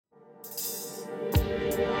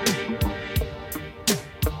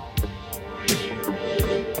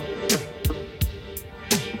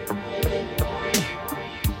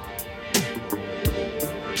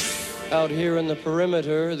Out here in the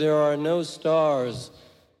perimeter, there are no stars.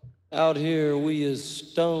 Out here, we is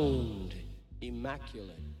stoned,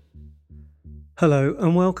 immaculate. Hello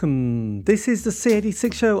and welcome. This is the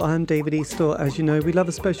C86 show. I'm David Eastaugh. As you know, we love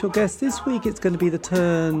a special guest. This week it's going to be the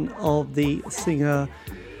turn of the singer,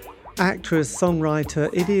 actress, songwriter.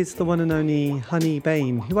 It is the one and only Honey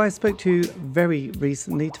Bain, who I spoke to very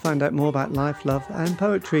recently to find out more about life, love and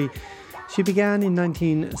poetry. She began in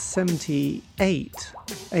 1978,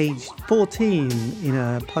 aged 14, in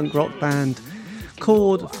a punk rock band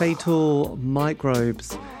called Fatal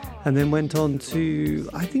Microbes, and then went on to,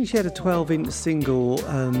 I think she had a 12-inch single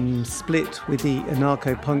split with the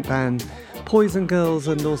anarcho-punk band Poison Girls,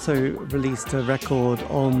 and also released a record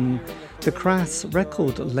on the Crass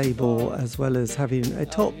record label, as well as having a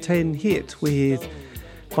top 10 hit with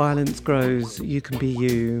Violence Grows, You Can Be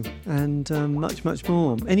You, and much, much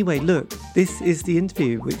more. Anyway, look, this is the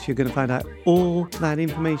interview, which you're going to find out all that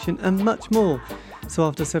information and much more. So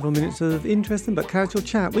after several minutes of interesting but casual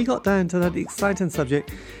chat, we got down to that exciting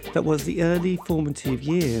subject that was the early formative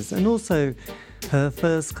years, and also her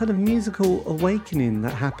first kind of musical awakening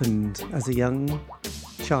that happened as a young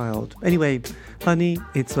child. Anyway, Honey,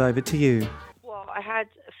 it's over to you. Well, I had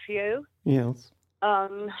a few. Yes.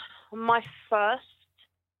 My first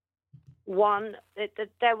one,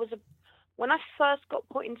 there was when I first got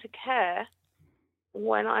put into care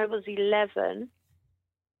when I was 11,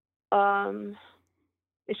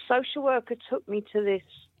 this social worker took me to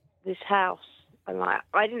this house, and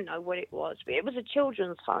I didn't know what it was, but it was a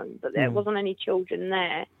children's home, but there wasn't any children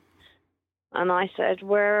there. And I said,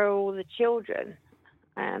 "Where are all the children?"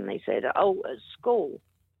 And they said, "Oh, at school."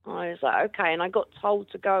 I was like, "Okay," and I got told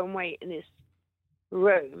to go and wait in this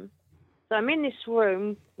room. So I'm in this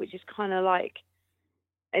room, which is kind of like,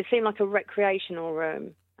 it seemed like a recreational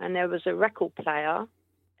room, and there was a record player,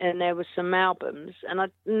 and there were some albums, and I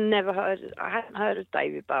hadn't heard of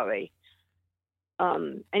David Bowie.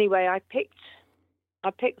 Anyway, I picked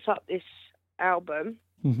up this album,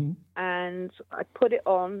 and I put it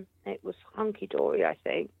on. It was Hunky Dory, I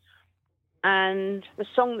think, and the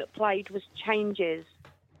song that played was Changes.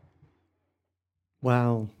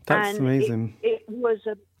 Wow, that's amazing.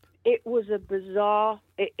 It was a bizarre.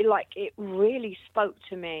 It really spoke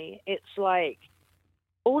to me. It's like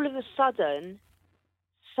all of a sudden,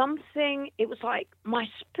 it was like my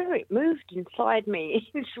spirit moved inside me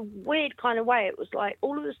in this weird kind of way. It was like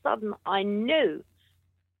all of a sudden I knew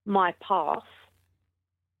my path.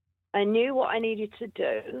 I knew what I needed to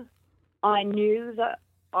do. I knew that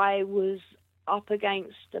I was up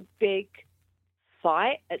against a big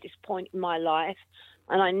fight at this point in my life,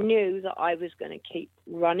 and I knew that I was going to keep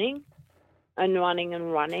running and running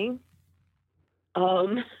and running,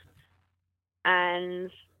 and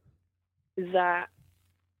that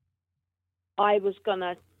I was going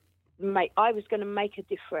to make a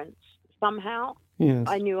difference somehow. Yes.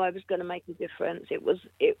 I knew I was going to make a difference. It was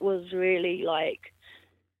really like,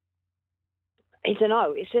 I don't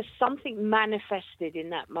know, it's just something manifested in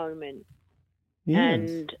that moment. Yes.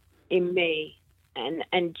 And in me,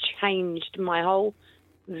 and changed my whole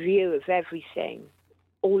view of everything,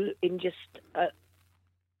 all in just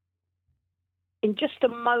a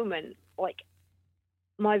moment. Like,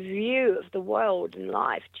 my view of the world and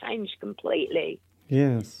life changed completely.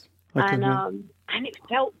 Yes. And it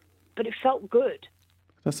felt good.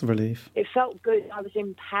 That's a relief. It felt good. I was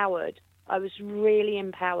empowered. I was really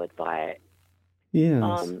empowered by it.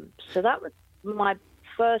 Yes. So that was my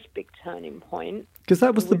first big turning point. Because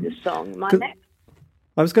that was the song.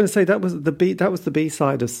 I was going to say that was the B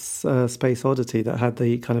side of Space Oddity that had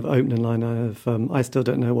the kind of opening line of I still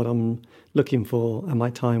don't know what I'm looking for, and my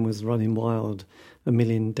time was running wild, a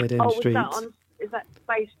million dead end streets. Is that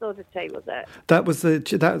Space Oddity? Was it?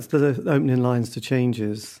 That's the opening lines to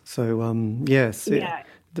Changes. So yes,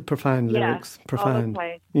 the profound lyrics, profound. Oh,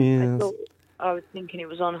 okay. Yes. I was thinking it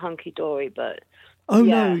was on Hunky Dory, but. Oh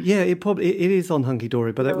no, yeah, it is on Hunky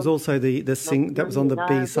Dory, but that was also that was on the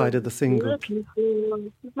B side of the single.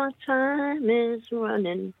 My time is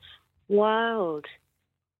running wild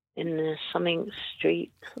in the something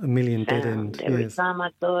street. A million dead end. Every yes. time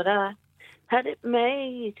I thought I had it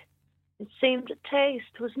made, it seemed the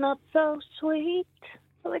taste was not so sweet.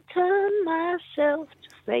 So I turned myself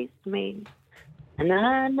to face me, and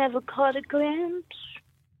I never caught a glimpse.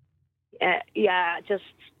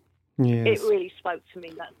 Just. Yes. It really spoke to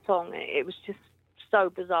me, that song. It was just so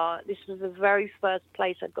bizarre. This was the very first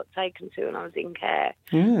place I got taken to when I was in care.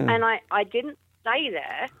 Yeah. And I didn't stay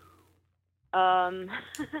there.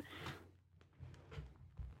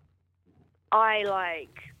 I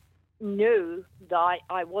knew that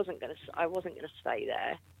I wasn't going to stay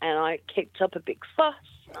there, and I kicked up a big fuss.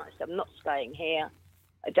 And I said, I'm not staying here.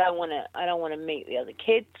 I don't want to meet the other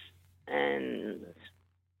kids, and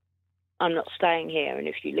I'm not staying here. And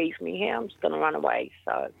if you leave me here, I'm just going to run away.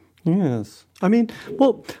 So. Yes. I mean,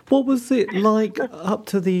 what was it like up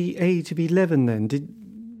to the age of 11 then?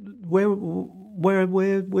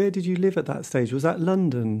 Where did you live at that stage? Was that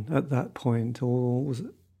London at that point, or was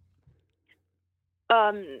it?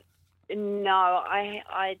 No,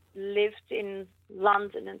 I lived in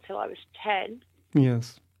London until I was 10.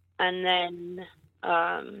 Yes. And then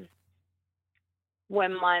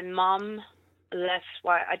when my mum left,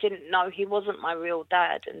 I didn't know he wasn't my real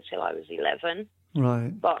dad until I was 11.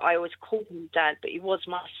 Right. But I always called him Dad, but he was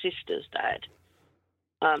my sister's dad,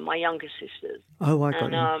 my younger sister's. Oh, I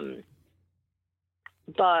got you.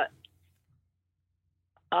 But,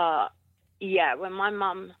 yeah, when my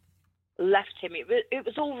mum left him, it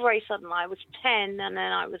was all very sudden. I was 10, and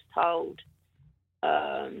then I was told,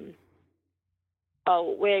 oh,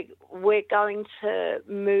 we're going to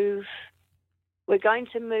move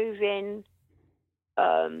in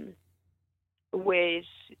with,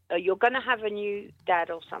 you're going to have a new dad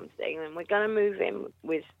or something, and we're going to move in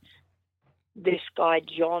with this guy,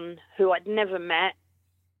 John, who I'd never met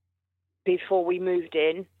before we moved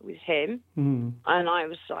in with him. Mm. And I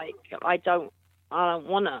was like, I don't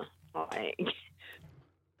want to, like, yes.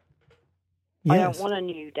 I don't want a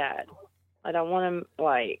new dad. I don't want to,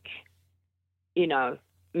 like, you know,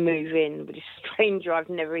 move in with a stranger I've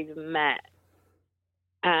never even met.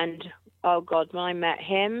 And, oh, God, when I met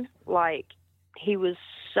him, like, he was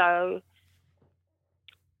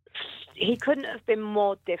he couldn't have been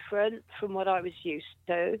more different from what I was used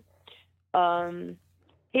to.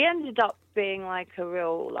 He ended up being like a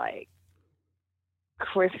real, like,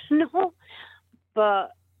 criminal,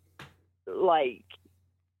 but, like,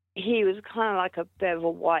 he was kind of like a bit of a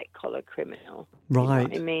white-collar criminal. Right. You know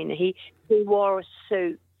what I mean? He wore a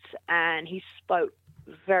suit, and he spoke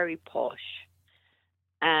very posh,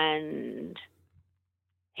 and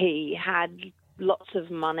he had lots of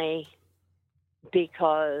money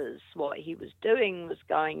because what he was doing was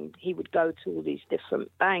he would go to all these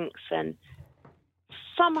different banks, and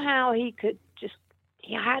somehow he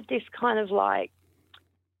had this kind of like,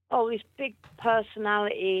 this big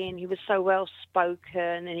personality, and he was so well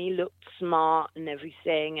spoken, and he looked smart and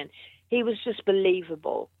everything, and he was just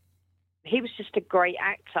believable. He was just a great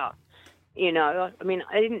actor, you know. I mean,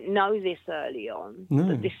 I didn't know this early on,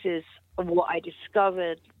 but this is what I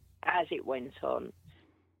discovered as it went on.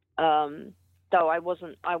 Though I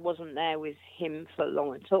wasn't there with him for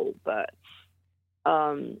long at all, but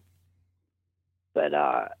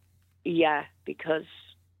yeah, because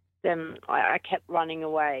then I kept running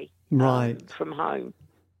away from home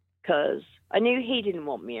because I knew he didn't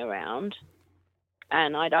want me around,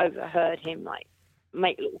 and I'd overheard him like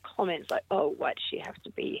make little comments like, "Oh, what does she have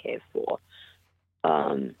to be here for?"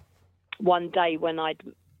 One day when I'd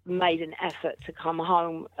made an effort to come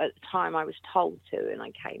home at the time I was told to, and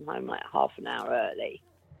I came home like half an hour early,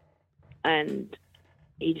 and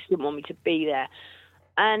he just didn't want me to be there,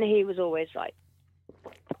 and he was always like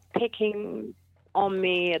picking on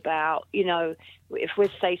me about, you know, if we're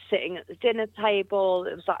say sitting at the dinner table,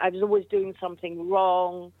 it was like I was always doing something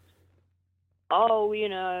wrong. Oh, you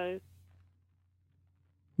know,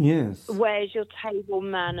 yes, where's your table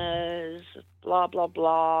manners, blah blah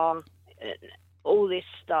blah, all this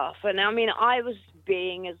stuff. And I mean, I was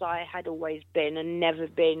being as I had always been and never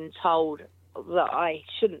been told that I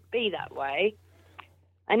shouldn't be that way.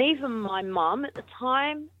 And even my mum at the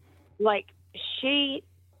time, like, she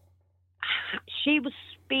was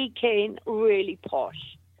speaking really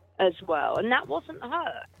posh as well, and that wasn't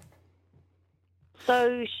her.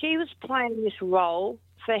 So she was playing this role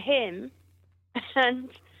for him, and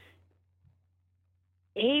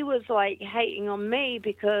he was like hating on me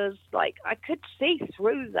because, like, I could see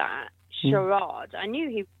through that charade. I knew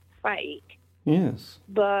he was fake. Yes.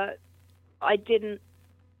 But I didn't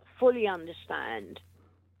fully understand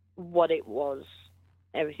what it was.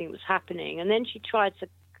 Everything was happening. And then she tried to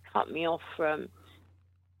cut me off from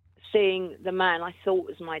seeing the man I thought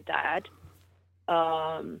was my dad,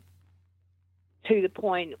 to the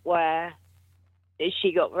point where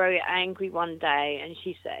she got very angry one day and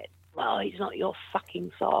she said, "Well, he's not your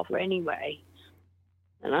fucking father anyway."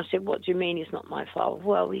 And I said, "What do you mean he's not my father?"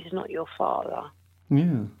 "Well, he's not your father."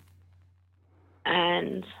 Yeah.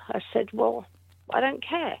 And I said, "Well, I don't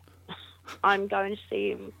care. I'm going to see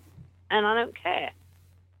him, and I don't care."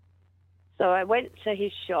 So I went to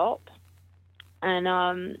his shop, and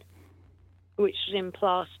which was in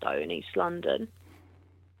Plaistow in East London,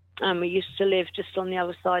 and we used to live just on the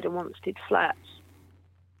other side of Wanstead Flats.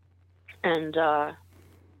 And I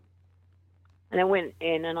went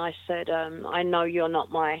in and I said, I know you're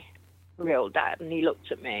not my real dad. And he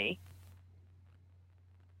looked at me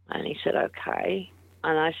and he said, okay.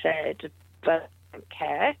 And I said, but I don't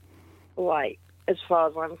care. Like, as far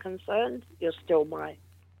as I'm concerned, you're still my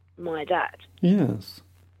dad. Yes.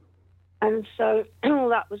 And so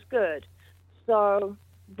that was good. So,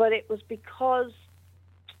 but it was because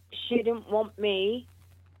she didn't want me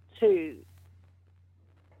to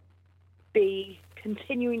be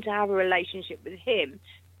continuing to have a relationship with him,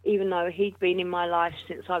 even though he'd been in my life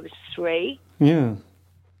since I was 3. Yeah.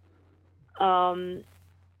 And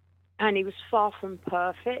he was far from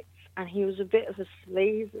perfect, and he was a bit of a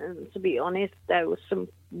sleaze, and to be honest, there were some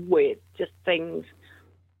weird just things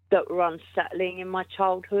that were unsettling in my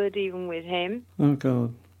childhood, even with him. Oh,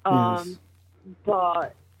 God. Yes.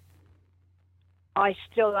 But I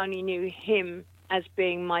still only knew him as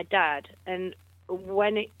being my dad. And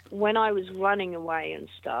when I was running away and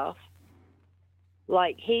stuff,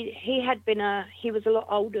 like he was a lot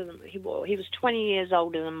older than he was 20 years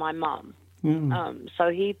older than my mum. Mm. So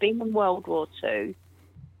he'd been in World War II.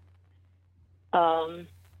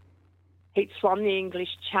 He'd swum the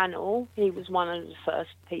English Channel. He was one of the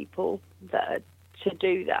first people to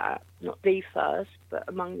do that. Not the first, but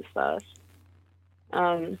among the first.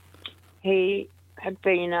 He had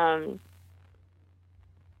been a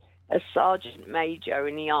sergeant major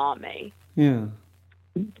in the army. Yeah.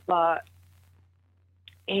 But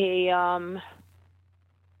he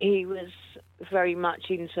was very much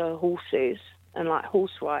into horses and like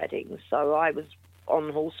horse riding. So I was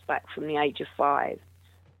on horseback from the age of 5.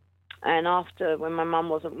 And after, when my mum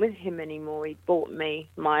wasn't with him anymore, he bought me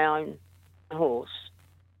my own horse.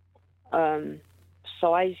 So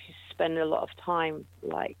I used to spend a lot of time,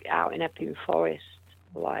 like, out in Epping Forest,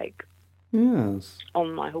 like, yes,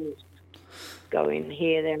 on my horse, going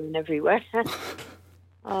here, there, and everywhere.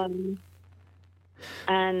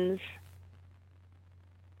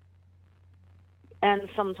 And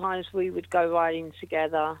sometimes we would go riding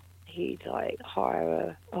together. He'd, like,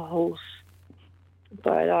 hire a horse.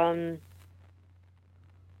 But,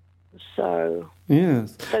 so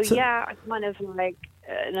yes. So, yeah, I kind of, like,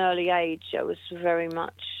 at an early age, I was very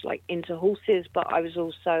much, like, into horses, but I was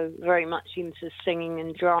also very much into singing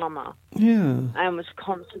and drama. Yeah. And was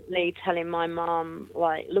constantly telling my mum,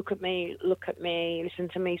 like, look at me, listen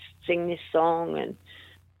to me sing this song. And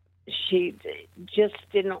she just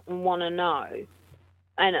didn't want to know.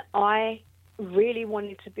 And I really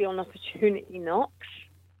wanted to be on Opportunity Knocks.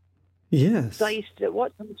 Yes. So I used to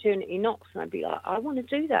watch Opportunity Knocks, and I'd be like, I want to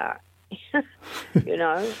do that. You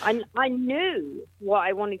know, I knew what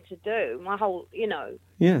I wanted to do, my whole, you know,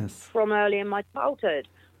 yes, from early in my childhood.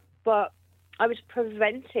 But I was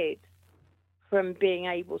prevented from being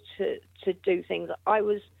able to do things. I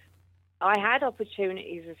had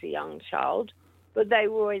opportunities as a young child, but they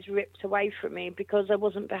were always ripped away from me because I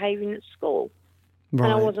wasn't behaving at school. right.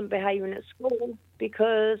 And I wasn't behaving at school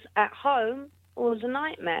because at home it was a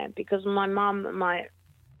nightmare, because my mum and my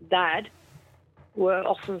dad were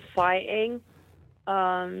often fighting,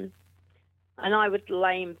 and I would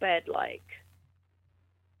lay in bed, like,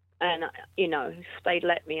 and, you know, if they'd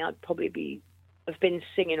let me, I'd probably have been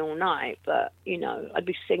singing all night, but, you know, I'd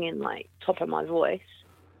be singing, like, top of my voice.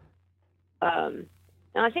 And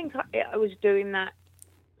I think I was doing that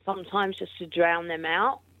sometimes just to drown them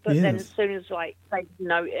out, but yes. then as soon as, like, they'd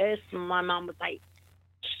notice, my mum would say,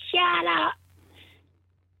 shut up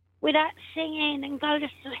with that singing and go to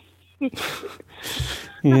sleep.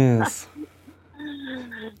 Yes.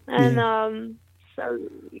 And so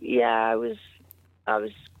yeah, I was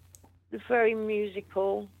very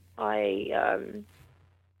musical. There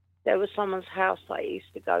was someone's house I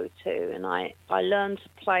used to go to, and I learned to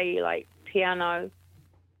play, like, piano.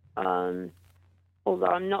 Although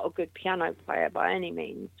I'm not a good piano player by any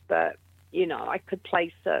means, but, you know, I could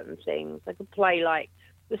play certain things. I could play, like,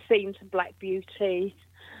 the theme to Black Beauty.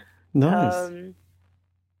 Nice.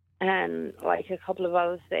 And, like, a couple of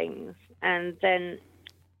other things. And then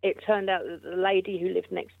it turned out that the lady who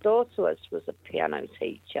lived next door to us was a piano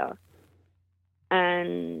teacher.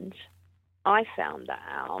 And I found that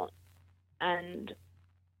out. And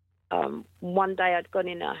one day I'd gone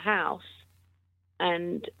in her house,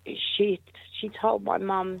 and she told my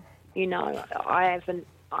mum, you know, I have an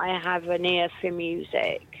ear for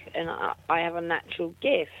music, and I have a natural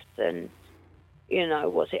gift, and, you know,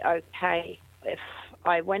 was it okay if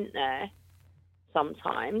I went there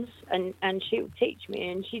sometimes, and she would teach me,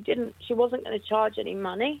 and she wasn't going to charge any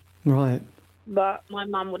money. Right. But my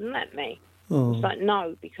mum wouldn't let me. Oh. It's like,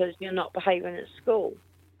 no, because you're not behaving at school.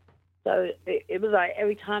 So it was like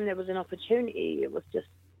every time there was an opportunity, it was just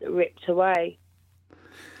ripped away.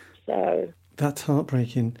 So that's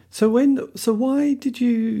heartbreaking. So why did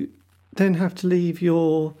you then have to leave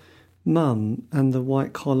your mum and the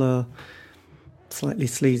white collar, slightly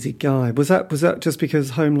sleazy guy? Was that just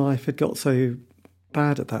because home life had got so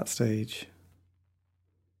bad at that stage?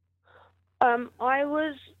 I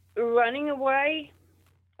was running away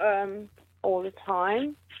all the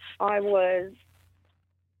time. I was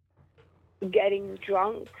getting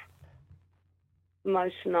drunk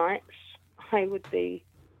most nights. I would be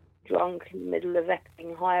drunk in the middle of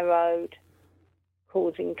Epping High Road,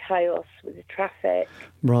 causing chaos with the traffic.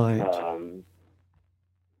 Right.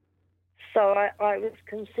 So I was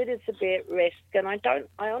considered to be at risk, and I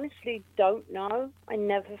honestly don't know. I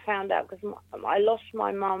never found out because I lost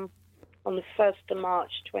my mum on the 1st of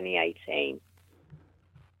March 2018,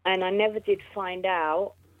 and I never did find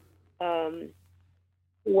out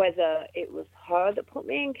whether it was her that put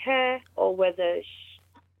me in care or whether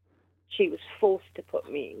she was forced to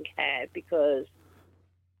put me in care, because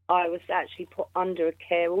I was actually put under a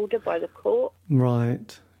care order by the court.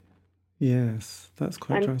 Right. Yes, that's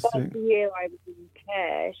quite drastic. And the year I was in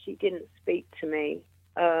care, she didn't speak to me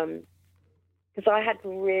because I had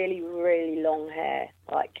really, really long hair.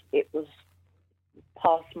 Like, it was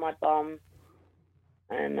past my bum.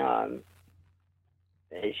 And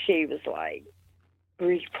she was, like,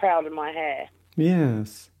 really proud of my hair.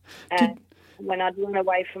 Yes. And when I'd run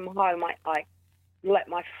away from home, I let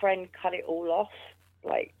my friend cut it all off,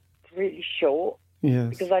 like, really short. Yes.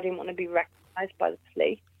 Because I didn't want to be recognised by the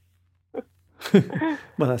police.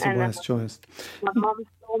 Well, that's a wise choice. My mum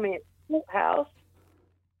saw me at the courthouse.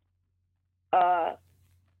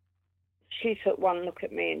 She took one look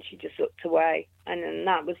at me and she just looked away. And then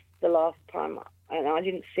that was the last time. And I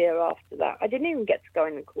didn't see her after that. I didn't even get to go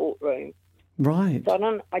in the courtroom. Right. So I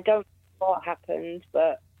don't know what happened,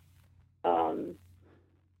 but...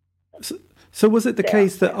 So was it the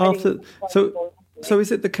case that after... So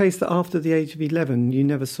is it the case that after the age of 11, you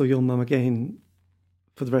never saw your mum again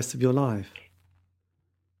for the rest of your life?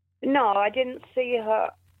 No, I didn't see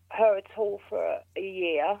her at all for a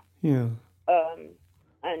year. Yeah.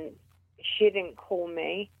 And she didn't call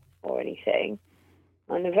me or anything.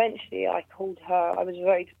 And eventually I called her. I was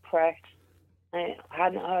very depressed. I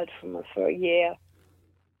hadn't heard from her for a year.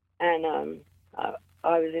 And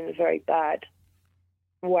I was in a very bad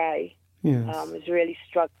way. Yes. I was really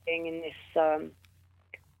struggling in this,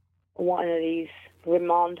 one of these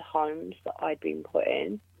remand homes that I'd been put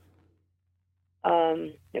in.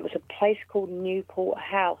 It was a place called Newport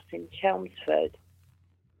House in Chelmsford,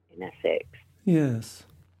 in Essex. Yes.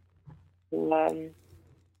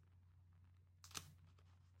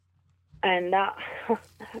 And that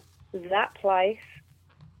that place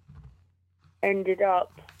ended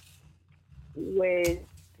up with,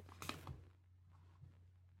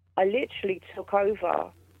 I literally took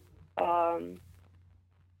over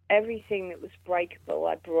everything that was breakable.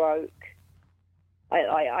 I broke.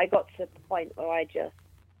 I got to the point where I just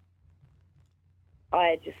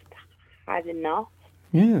had enough.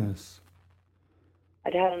 Yes.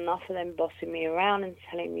 I'd had enough of them bossing me around and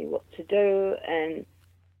telling me what to do. And,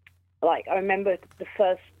 like, I remember the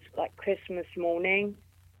first, like, Christmas morning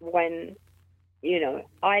when, you know,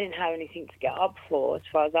 I didn't have anything to get up for as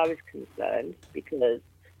far as I was concerned, because,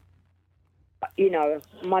 you know,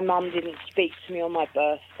 my mum didn't speak to me on my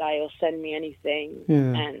birthday or send me anything. Yeah.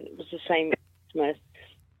 And it was the same Christmas.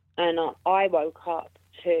 And I woke up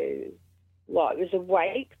to, well, I was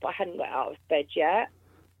awake, but I hadn't got out of bed yet.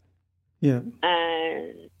 Yeah.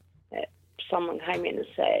 And someone came in and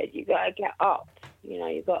said, you got to get up. You know,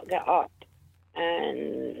 you got to get up.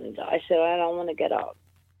 And I said, I don't want to get up.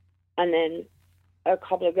 And then a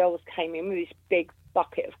couple of girls came in with this big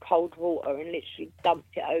bucket of cold water and literally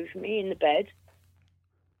dumped it over me in the bed.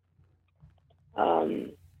 So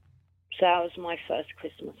that was my first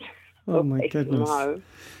Christmas. Oh, my goodness. Home.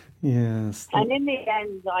 Yes. And in the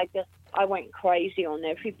end, I went crazy on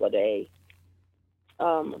everybody.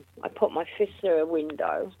 I put my fist through a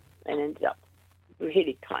window and ended up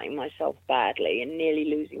really cutting myself badly and nearly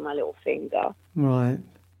losing my little finger. Right.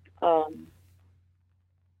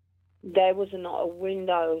 There was not a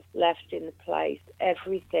window left in the place.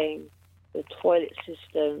 Everything, the toilet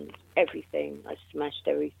system, everything. I smashed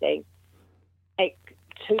everything.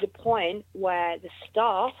 To the point where the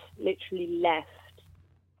staff literally left.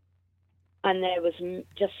 And there was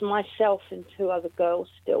just myself and two other girls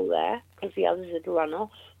still there because the others had run off.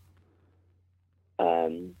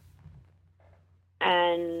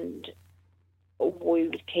 And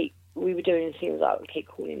we were doing things like we'd keep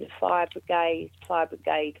calling the fire brigade. Fire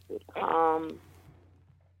brigade would come.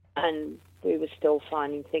 and we were still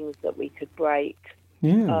finding things that we could break.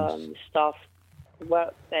 Yes. Staff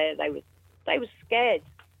worked there. They were scared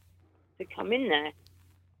to come in there.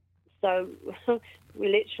 So we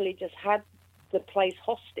literally just had the place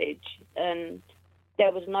hostage, and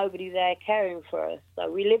there was nobody there caring for us. So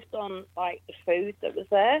we lived on like the food that was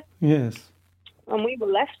there, Yes. and we were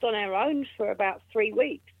left on our own for about 3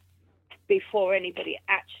 weeks before anybody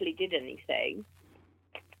actually did anything.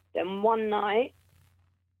 Then one night,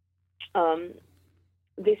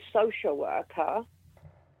 this social worker,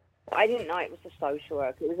 I didn't know it was a social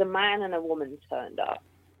worker. It was a man and a woman turned up,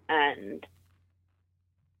 and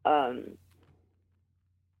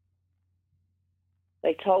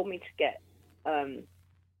they told me to get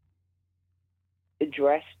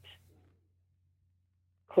addressed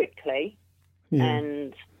quickly, Yeah.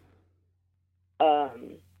 and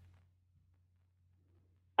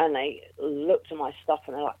they looked at my stuff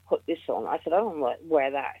and they're like, put this on. I said, I don't want to wear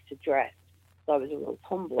that. It's a dress. So I was a real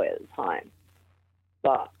tomboy at the time.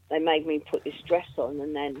 But they made me put this dress on,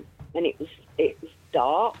 and it was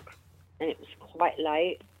dark, and it was quite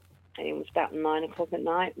late, and it was about 9 o'clock at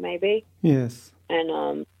night, maybe. Yes.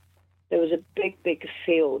 And there was a big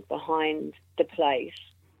field behind the place,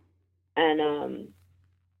 and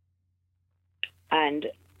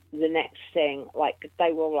the next thing, like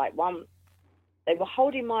they were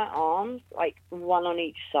holding my arms, like one on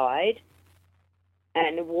each side,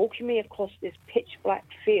 and walking me across this pitch black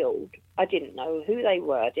field. I didn't know who they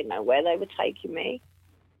were. I didn't know where they were taking me.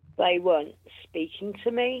 They weren't speaking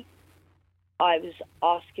to me. I was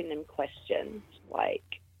asking them questions like,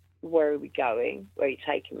 where are we going? Where are you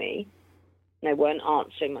taking me? And they weren't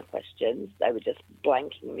answering my questions. They were just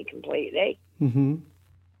blanking me completely. Mm-hmm.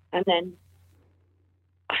 And then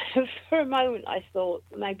for a moment I thought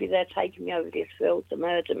maybe they're taking me over this field to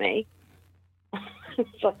murder me.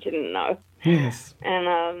 So I didn't know. Yes.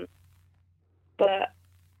 And but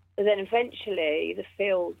then eventually the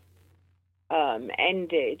field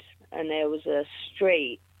ended, and there was a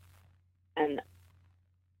street, and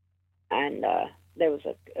there was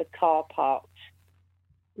a car parked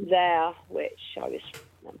there, which I was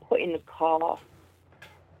put in the car.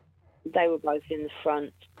 They were both in the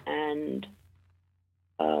front, and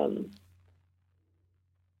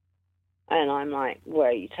I'm like, where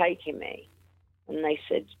are you taking me? And they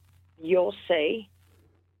said, you'll see.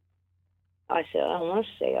 I said, I don't want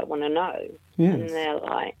to see, I want to know. Yes. And they're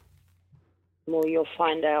like, well, you'll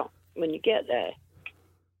find out when you get there.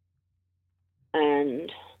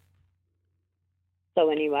 And so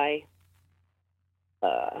anyway,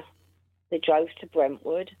 they drove to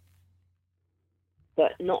Brentwood,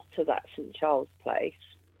 but not to that St. Charles place.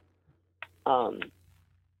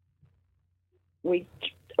 We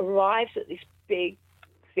arrived at this big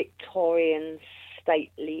Victorian,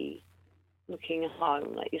 stately looking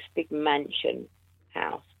home, like this big mansion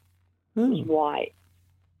house. It was white.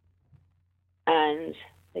 And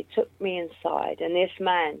they took me inside, and this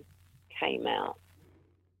man came out.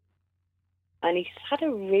 And he had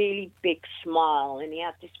a really big smile, and he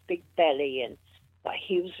had this big belly, and like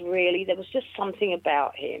he was really, there was just something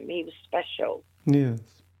about him. He was special. Yes.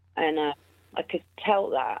 And I could tell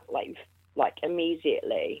that, like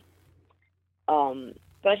immediately. But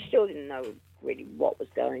I still didn't know really what was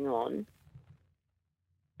going on.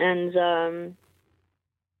 And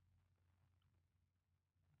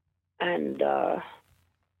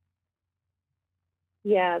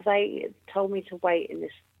they told me to wait in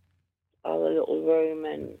this other little room,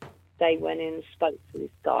 and they went in and spoke to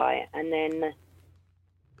this guy, and then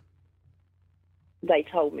they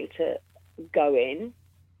told me to go in,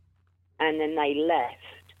 and then they left.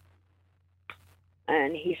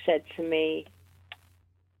 And he said to me,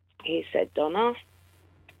 he said, Donna,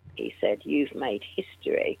 he said, you've made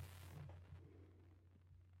history.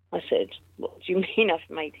 I said, what do you mean I've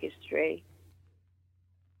made history?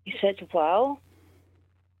 He said, well,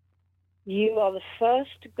 you are the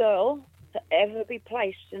first girl to ever be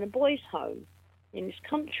placed in a boys' home in this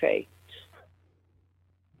country.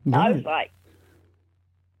 Right.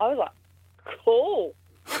 I was like, cool.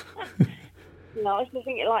 I was just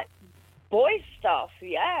thinking, like, boys stuff,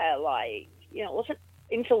 yeah, like, it wasn't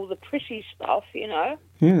into all the pretty stuff,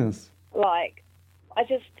 Yes. Like, I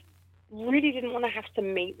just really didn't want to have to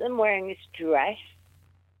meet them wearing this dress.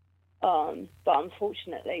 But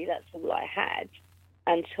unfortunately, that's all I had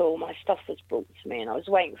until my stuff was brought to me, and I was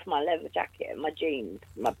waiting for my leather jacket and my jeans,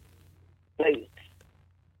 my boots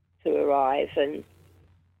to arrive, and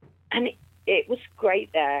it was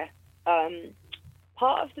great there.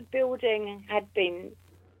 Part of the building there'd been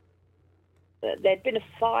a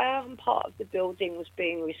fire, and part of the building was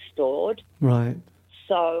being restored. Right.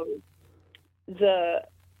 So the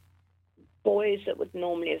boys that would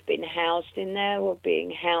normally have been housed in there were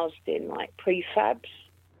being housed in like prefabs.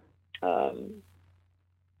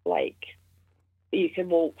 Like you can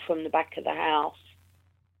walk from the back of the house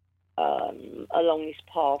along this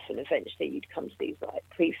path, and eventually you'd come to these like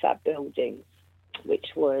prefab buildings,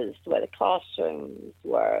 which was where the classrooms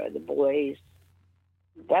were, the boys.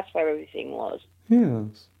 That's where everything was.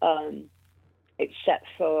 Yes. Except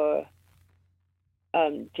for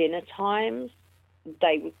dinner times,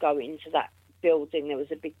 they would go into that building. There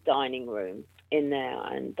was a big dining room in there,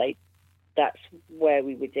 and that's where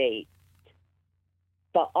we would eat.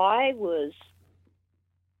 But I was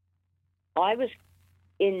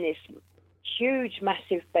in this huge,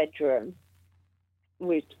 massive bedroom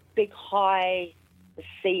with big, high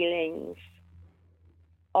ceilings.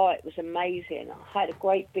 Oh, it was amazing. I had a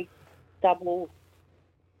great big double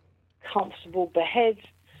comfortable bed.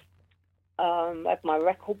 I had my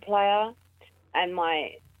record player, and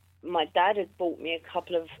my dad had bought me a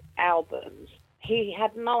couple of albums. He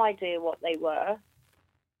had no idea what they were,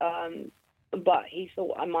 but he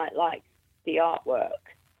thought I might like the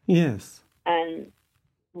artwork. Yes. And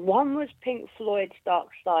one was Pink Floyd's Dark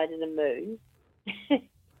Side of the Moon,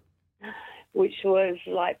 which was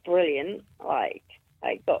like brilliant. Like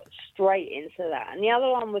I got straight into that. And the other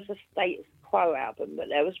one was a Status Quo album, but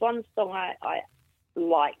there was one song I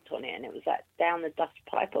liked on it, and it was that Down the Dust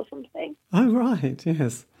Pipe or something. Oh, right,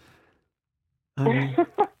 yes.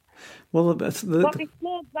 Well, but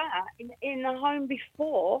before that, in the home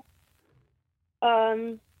before,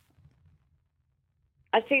 I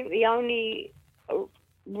think the only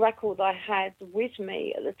record I had with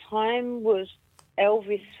me at the time was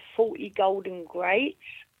Elvis 40 Golden Greats,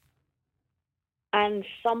 and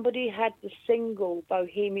somebody had the single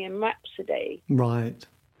Bohemian Rhapsody. Right.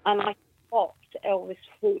 And I popped Elvis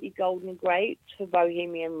 40 Golden Greats for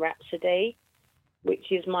Bohemian Rhapsody,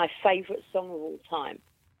 which is my favourite song of all time.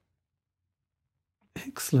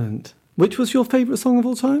 Excellent. Which was your favourite song of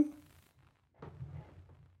all time?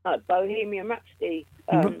 Bohemian Rhapsody,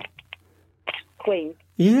 Queen.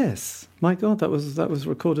 Yes, my God, that was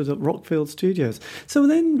recorded at Rockfield Studios. So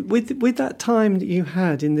then, with that time that you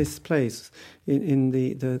had in this place, in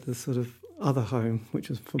the sort of other home, which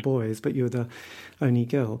was for boys, but you were the only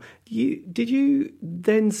girl, did you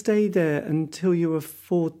then stay there until you were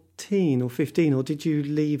 14 or 15, or did you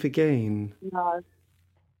leave again?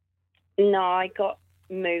 No, I got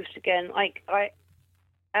moved again.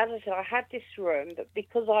 As I said, I had this room, but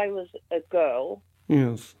because I was a girl,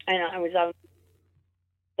 yes, and I was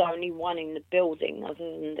only one in the building, other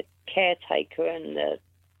than the caretaker and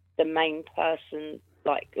the main person,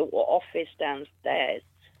 like office downstairs.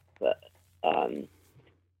 But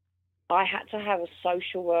I had to have a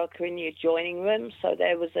social worker in the adjoining room, so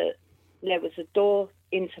there was a door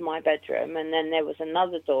into my bedroom, and then there was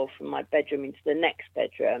another door from my bedroom into the next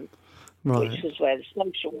bedroom, right, which was where the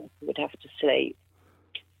social worker would have to sleep.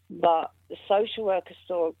 But the social worker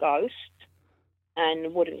saw a ghost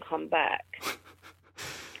and wouldn't come back.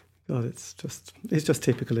 God, it's just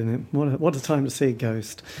typical, isn't it? What a time to see a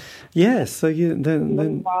ghost. Yes, so you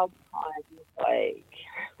then wild time,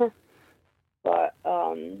 like. But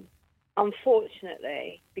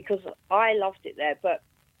unfortunately, because I loved it there, but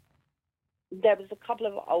there was a couple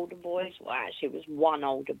of older boys. Well, actually, it was one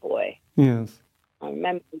older boy. Yes. I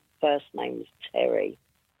remember his first name was Terry.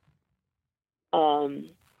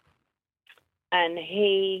 And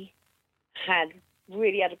he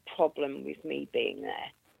really had a problem with me being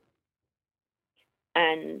there.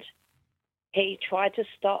 And he tried to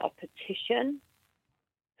start a petition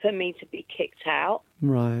for me to be kicked out.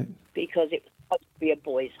 Right. Because it was supposed to be a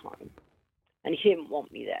boys' home. And he didn't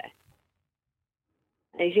want me there.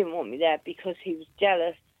 And he didn't want me there because he was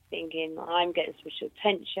jealous, thinking I'm getting special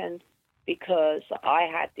attention because I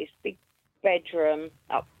had this big bedroom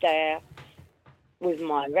up there with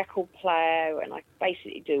my record player, and I could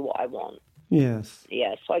basically do what I want. Yes.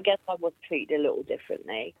 Yeah, so I guess I was treated a little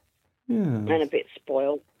differently. Yeah. And a bit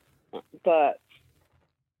spoiled. But,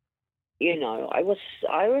 you know, I was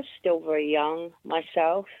still very young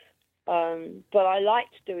myself. But I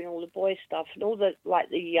liked doing all the boy stuff and all the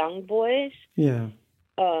young boys. Yeah.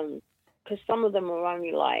 Because some of them were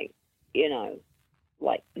only like 9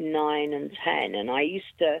 and 10, and I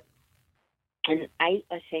used to, and 8,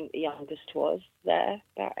 I think the youngest was there,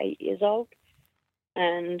 about 8 years old.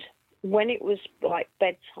 And when it was like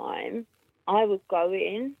bedtime, I would go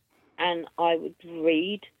in and I would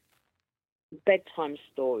read bedtime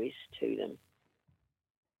stories to them,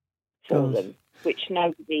 for them, which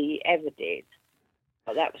nobody ever did.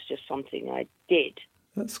 But that was just something I did.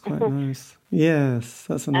 That's quite nice. Yes,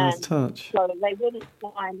 that's a nice touch. So they wouldn't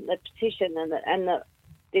sign the petition, and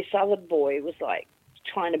this other boy was like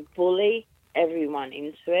trying to bully everyone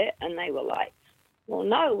into it, and they were like, well,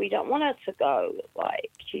 no, we don't want her to go.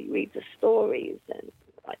 Like, she reads the stories, and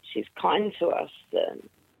like she's kind to us, and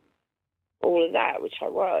all of that, which I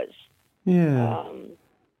was. Yeah.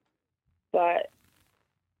 But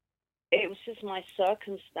it was just my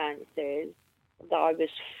circumstances that I was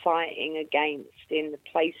fighting against in the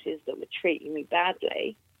places that were treating me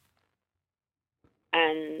badly.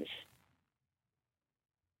 And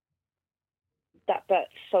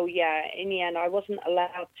in the end, I wasn't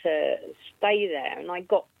allowed to stay there, and I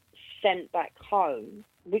got sent back home,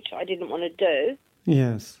 which I didn't want to do.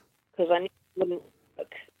 Yes. Because I knew it wouldn't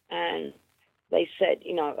work. And they said,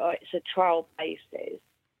 it's a trial basis.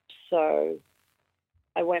 So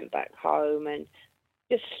I went back home, and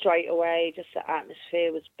just straight away, just the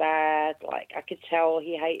atmosphere was bad. Like, I could tell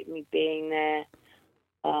he hated me being there.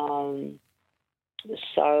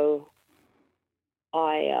 So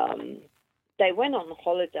they went on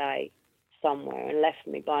holiday somewhere and left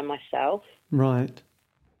me by myself. Right.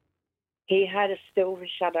 He had a Silver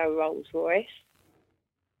Shadow Rolls Royce,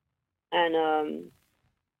 and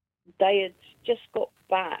they had just got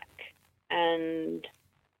back, and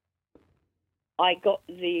I got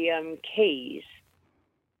the keys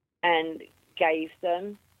and gave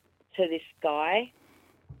them to this guy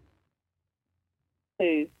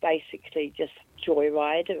who basically just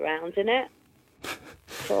joyride around in it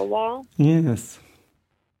for a while. Yes.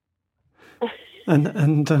 And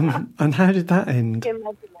how did that end? I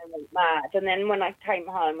went mad, and then when I came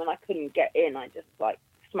home and I couldn't get in, I just like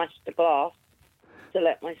smashed the glass to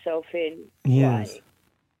let myself in. Yes. Like,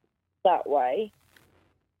 that way.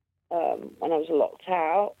 When I was locked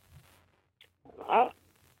out. I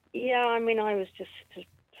was just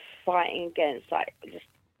fighting against, like,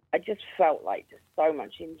 I just felt like just so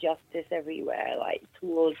much injustice everywhere, like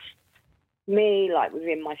towards me, like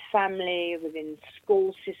within my family, within the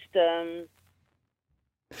school system.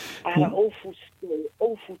 I had an awful school,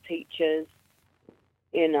 awful teachers,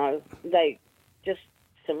 they just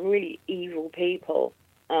some really evil people.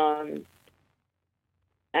 And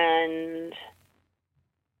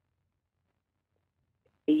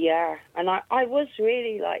yeah, and I was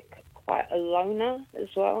really like quite a loner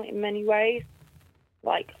as well in many ways.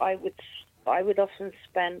 Like I would often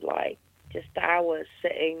spend like just hours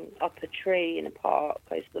sitting up a tree in a park.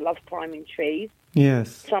 I used to love climbing trees.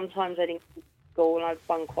 Yes. Sometimes I didn't go to school and I'd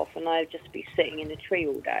bunk off and I'd just be sitting in a tree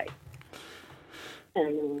all day.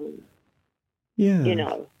 And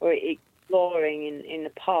or exploring in the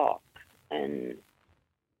park and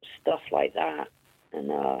stuff like that. And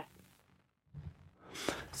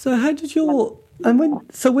so how did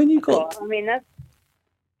when you got? that's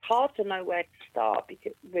hard to know where to start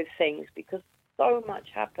with things because so much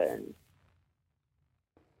happened.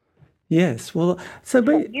 Yes, well,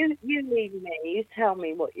 but you lead me. You tell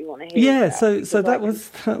me what you want to hear. Yeah, about, so that was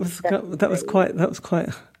quite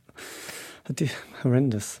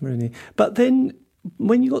horrendous, really. But then,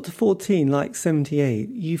 when you got to 14, like 78,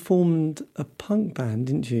 you formed a punk band,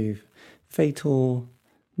 didn't you? Fatal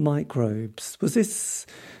Microbes. Was this?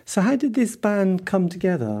 So, how did this band come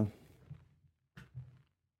together?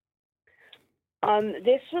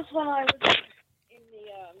 This was when I was in the.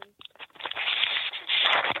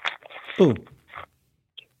 Oh,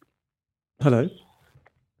 hello.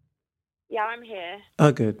 Yeah, I'm here.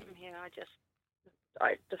 Oh, good. I'm here.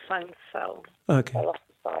 The phone fell. Okay. Fell off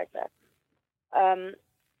the side there.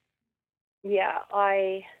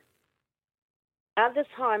 At the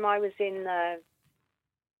time I was in the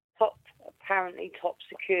top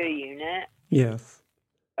secure unit. Yes.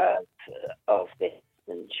 Of this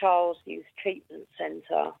St. Charles Youth Treatment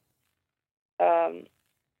Centre,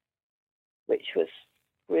 which was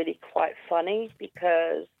really quite funny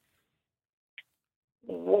because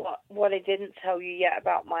what I didn't tell you yet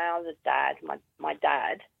about my other dad, my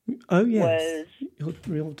dad. Oh yes, was your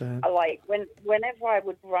real dad. Like whenever I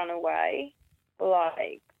would run away,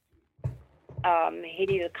 like he'd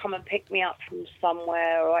either come and pick me up from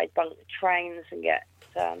somewhere, or I'd bunk the trains and get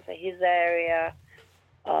to his area.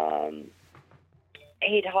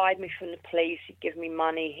 He'd hide me from the police. He'd give me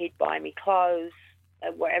money. He'd buy me clothes,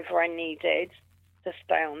 whatever I needed to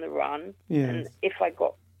stay on the run. Yes. And if I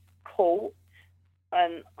got caught,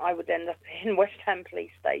 I would end up in West Ham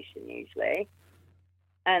Police Station usually.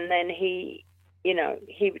 And then he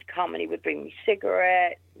would come and he would bring me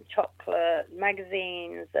cigarettes, and chocolate,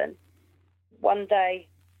 magazines. And one day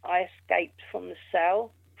I escaped from the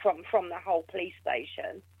cell, from the whole police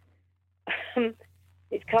station.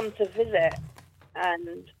 He'd come to visit,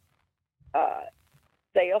 and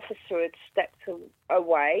the officer had stepped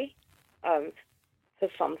away for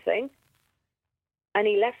something. and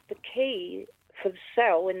he left the key for the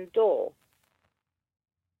cell in the door.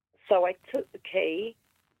 So I took the key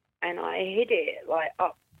and I hid it like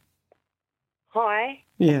up high.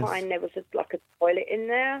 Yes. Behind there was like a toilet in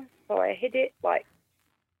there. So I hid it like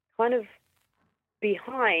kind of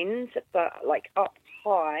behind, but like up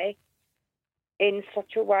high, in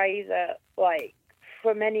such a way that like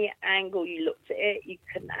from any angle you looked at it, you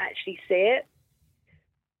couldn't actually see it.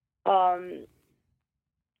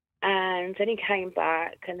 And then he came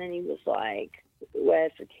back, and then he was like,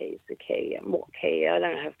 "Where's the key? It's the key." And what key? I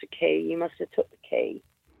don't have the key. You must have took the key.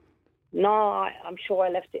 No, I'm sure I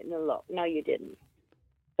left it in the lock. No, you didn't.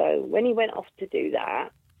 So when he went off to do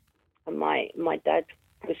that, and my dad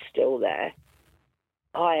was still there,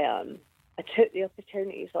 I took the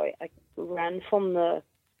opportunity. So I ran from the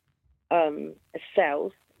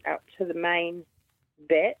cells out to the main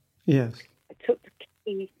bit. Yes. I took the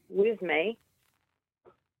key with me.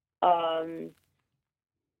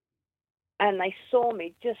 And they saw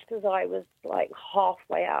me just as I was like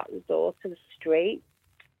halfway out the door to the street.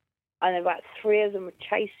 And about 3 of them were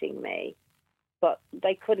chasing me, but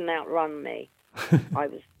they couldn't outrun me. I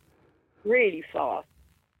was really fast.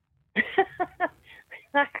 I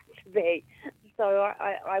had to be. So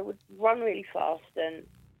I would run really fast, and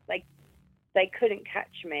they couldn't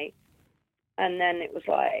catch me. And then it was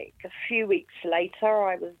like a few weeks later,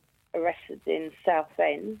 I was arrested in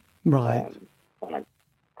Southend. Right. On a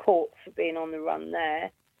court for being on the run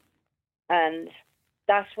there. And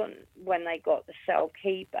that's when they got the cell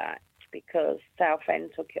key back, because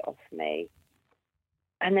Southend took it off me.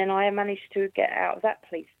 And then I managed to get out of that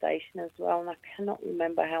police station as well, and I cannot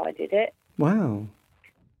remember how I did it. Wow.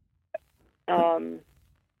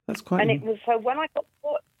 That's quite... And it was, so when I got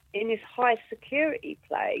put in this high security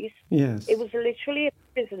place, yes, it was literally a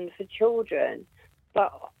prison for children.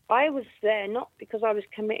 But I was there not because I was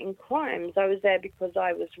committing crimes. I was there because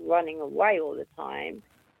I was running away all the time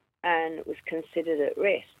and was considered at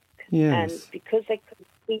risk. Yes. And because they couldn't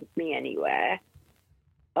keep me anywhere,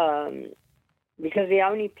 because the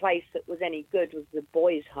only place that was any good was the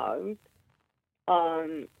boys' home,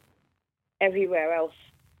 everywhere else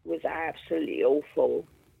was absolutely awful.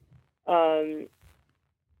 And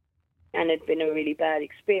it had been a really bad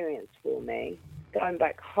experience for me. Going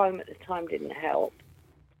back home at the time didn't help.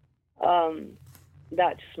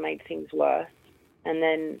 That just made things worse. And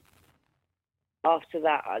then after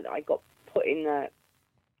that, I got put in the...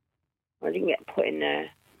 I didn't get put in there.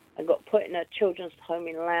 I got put in a children's home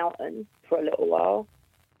in Loughton for a little while.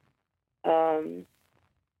 I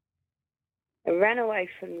ran away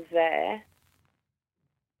from there,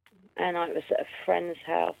 and I was at a friend's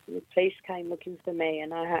house, and the police came looking for me,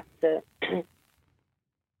 and I had to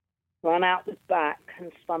run out the back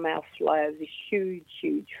and somehow fly over this huge,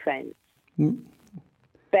 huge fence.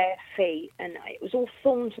 Bare feet, and it was all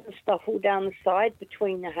thorns and stuff all down the side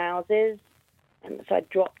between the houses. And so I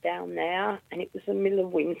dropped down there, and it was the middle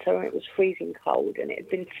of winter, and it was freezing cold, and it had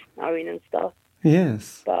been snowing and stuff.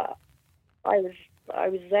 Yes. But I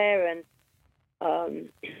was there, and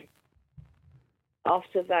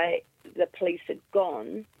after the police had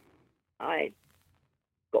gone, I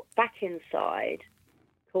got back inside,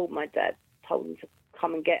 called my dad, told him to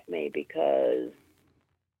come and get me because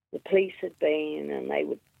the police had been, and they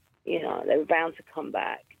would, they were bound to come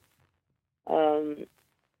back.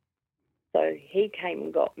 So he came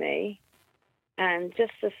and got me, and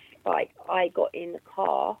just as I got in the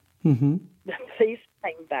car, mm-hmm. the police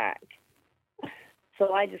came back.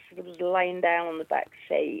 So I just was laying down on the back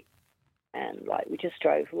seat, and we just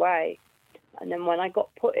drove away. And then when I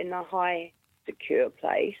got put in a high secure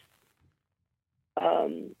place,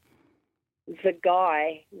 the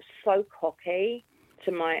guy was so cocky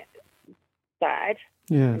to my dad,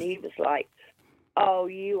 yes. and he was like, "Oh,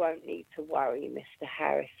 you won't need to worry, Mr.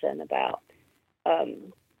 Harrison, about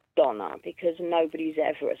Donna, because nobody's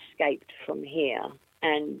ever escaped from here,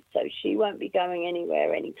 and so she won't be going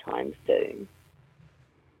anywhere anytime soon."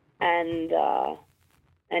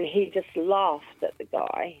 And he just laughed at the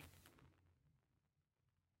guy.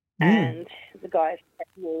 And the guy said,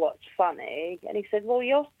 "Well, what's funny?" And he said, "Well,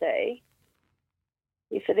 you'll see."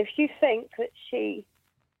 He said, "If you think that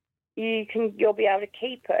you'll be able to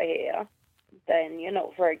keep her here, then you're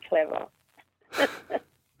not very clever."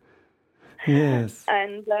 Yes.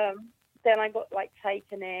 And then I got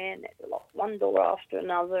taken in, one door after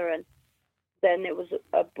another, and then there was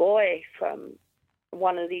a boy from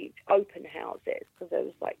one of the open houses, because there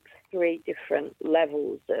was 3 different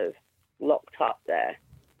levels of locked up there,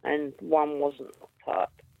 and one wasn't locked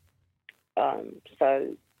up.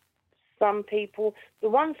 So some people, the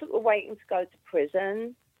ones that were waiting to go to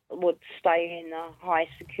prison, would stay in a high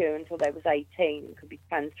secure until they was 18 and could be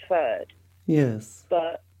transferred. Yes.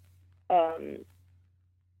 But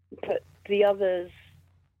the others,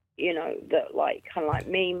 you know, that like kind of like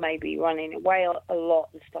me, maybe running away a lot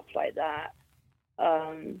and stuff like that,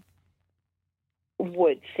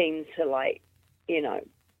 would seem to like, you know,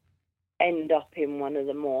 end up in one of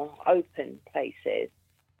the more open places.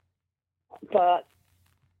 But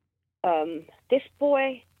this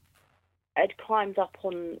boy had climbed up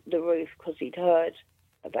on the roof because he'd heard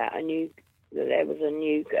about that there was a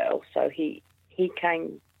new girl, so he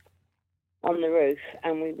came on the roof,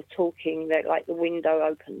 and we were talking that like the window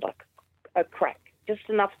opened like a crack, just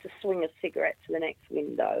enough to swing a cigarette to the next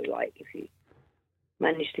window, like if you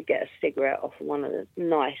managed to get a cigarette off of one of the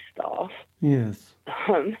nice staff. Yes.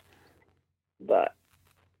 But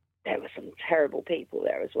there were some terrible people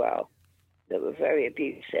there as well that were very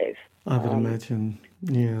abusive. I would imagine,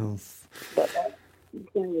 yes. But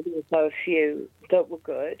there were also a few that were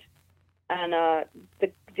good. And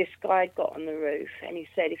this guy got on the roof, and he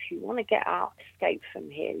said, if you want to get out, escape from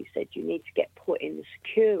here, he said, you need to get put in the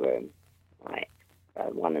secure room, right,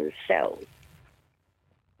 one of the cells.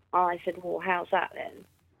 I said, well, how's that then?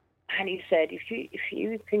 And he said, if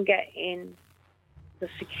you can get in the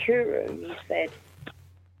secure room, he said,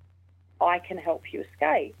 I can help you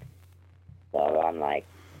escape. So I'm like,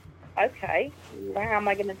 okay, well, how am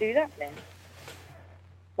I going to do that then?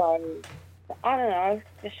 So, I don't know,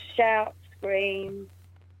 just shout, scream,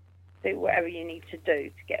 do whatever you need to do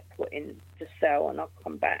to get put in the cell, and I'll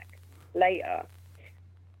come back later.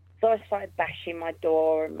 So I started bashing my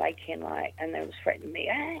door and making like, and they was threatening me,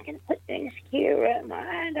 I'm going to put you in the secure room.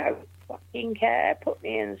 I don't fucking care, put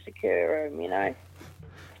me in the secure room, you know.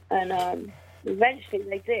 And eventually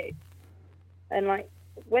they did. And like,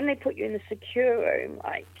 when they put you in the secure room,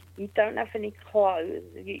 like, you don't have any clothes.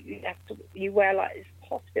 You wear like this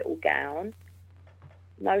hospital gown,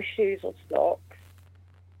 no shoes or socks,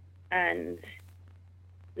 and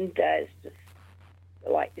there's just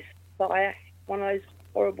like this fire, one of those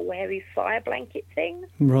horrible heavy fire blanket things.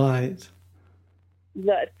 Right.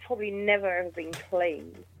 That had probably never ever been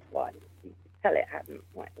cleaned. Like, you could tell it hadn't.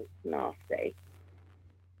 Like, it's nasty.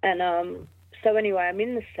 And so anyway, I'm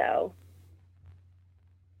in the cell,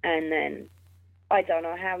 and then I don't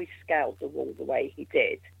know how he scaled the wall the way he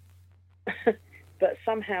did, but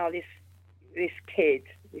somehow this kid,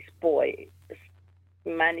 this boy,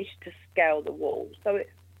 managed to scale the wall. So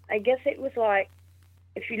I guess it was like,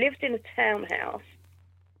 if you lived in a townhouse,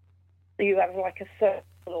 you have like a third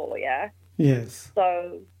floor, yeah? Yes.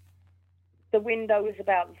 So the window was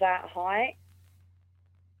about that height,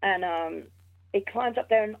 and it climbed up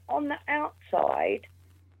there, and on the outside,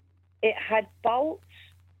 it had bolts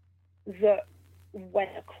that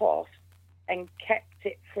went across and kept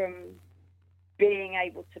it from being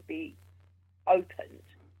able to be opened.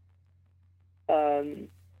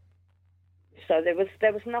 So there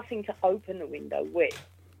was nothing to open the window with,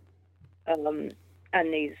 and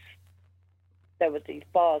there were these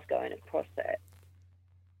bars going across it.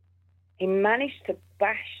 He managed to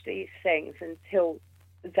bash these things until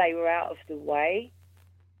they were out of the way,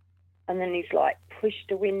 and then he's like pushed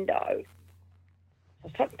the window. I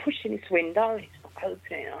started pushing this window, and it's not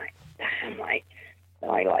opening. Like, damn, like,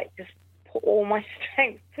 I like just put all my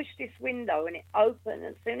strength, pushed this window, and it opened.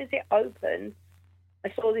 As soon as it opened,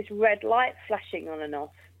 I saw this red light flashing on and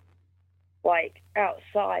off, like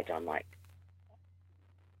outside. I'm like,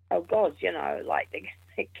 oh God, you know, like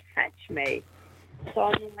they catch me. So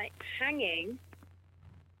I'm like hanging,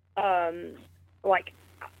 like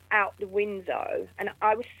out the window, and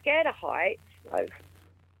I was scared of heights. So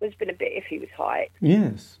it's been a bit iffy with heights.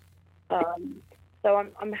 Yes.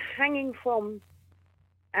 So I'm hanging from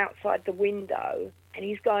outside the window, and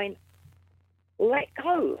he's going, let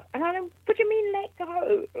go. And I don't, what do you mean let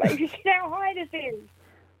go? Like, you see how high this is?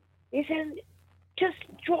 He said, just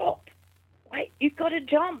drop. Like, you've got to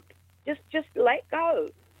jump. Just let go.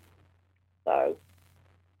 So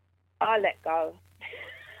I let go.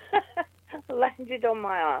 Landed on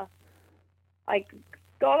my ass. I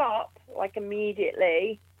got up, like,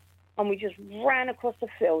 immediately, and we just ran across the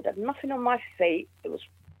field. I had nothing on my feet. There was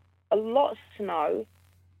a lot of snow.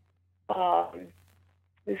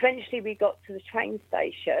 Eventually we got to the train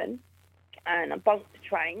station, and I bunked the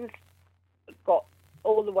trains, got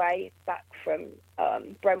all the way back from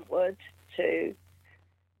Brentwood to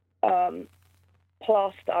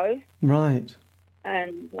Plaistow. Right.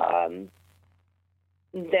 And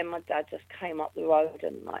then my dad just came up the road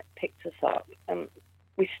and like picked us up, and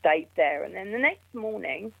we stayed there. And then the next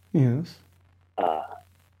morning, yes,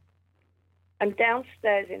 I'm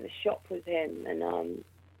downstairs in the shop with him, and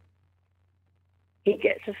he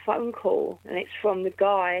gets a phone call, and it's from the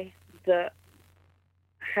guy that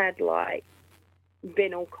had, like,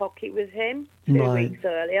 been all cocky with him 2 Right. weeks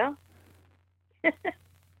earlier.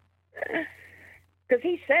 Because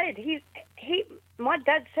he said, my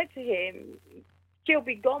dad said to him, she'll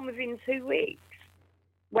be gone within 2 weeks.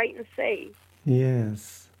 Wait and see.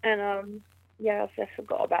 Yes. And, yeah, I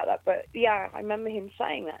forgot about that. But, yeah, I remember him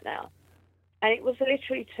saying that now. And it was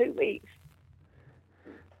literally 2 weeks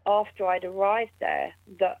after I'd arrived there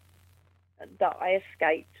that I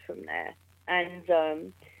escaped from there. And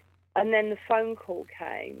then the phone call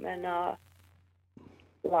came, and,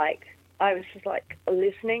 like, I was just, like,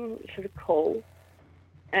 listening to the call.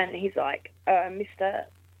 And he's like, Mr.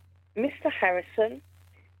 Harrison,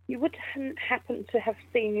 you wouldn't happen to have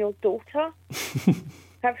seen your daughter,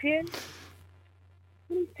 have you?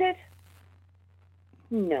 And he said,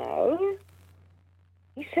 no.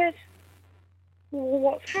 He said, well,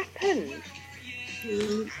 what's happened?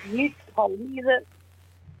 You told me that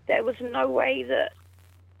there was no way that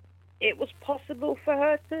it was possible for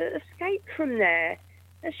her to escape from there.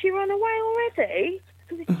 Has she run away already?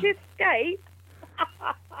 Did she escape?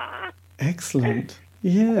 Excellent.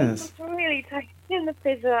 Yes. He was really taking the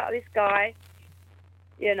piss out of this guy,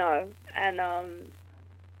 you know, and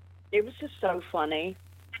it was just so funny.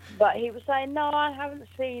 But he was saying, no, I haven't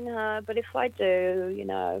seen her, but if I do, you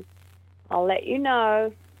know, I'll let you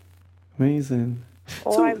know. Amazing.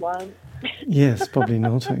 Or So- I won't. Yes, probably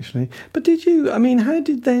not actually. But how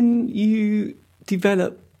did then you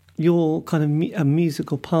develop your kind of a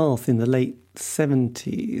musical path in the late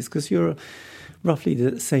 70s? Because you're roughly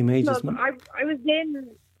the same age as me.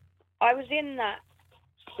 I was in that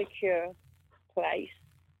secure place.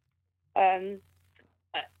 I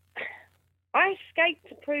escaped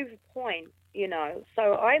to prove a point, you know,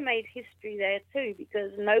 so I made history there too,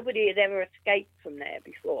 because nobody had ever escaped from there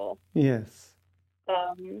before. Yes.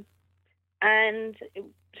 And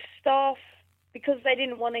staff, because they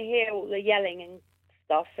didn't want to hear all the yelling and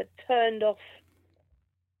stuff, had turned off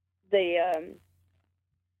the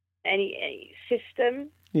any system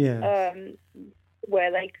Yes.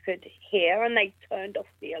 where they could hear, and they turned off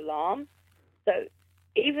the alarm. So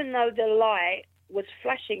even though the light was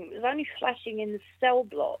flashing, it was only flashing in the cell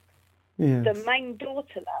block. Yes. The main door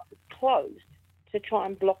to that was closed to try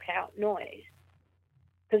and block out noise.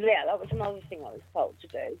 Because, yeah, that was another thing I was told to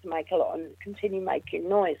do, to make a lot and continue making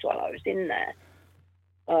noise while I was in there,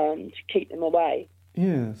 to keep them away.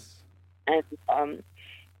 Yes. And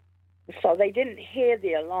so they didn't hear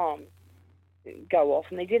the alarm go off,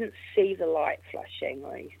 and they didn't see the light flashing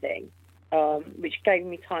or anything, which gave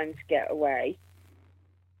me time to get away.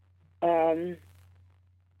 And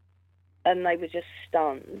they were just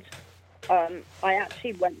stunned. I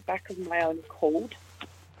actually went back of my own accord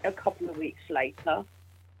a couple of weeks later,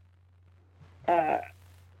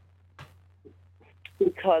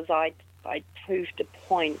 because I proved a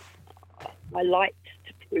point. I liked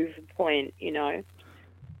to prove a point, you know.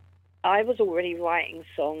 I was already writing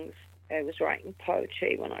songs. I was writing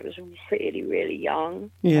poetry when I was really, really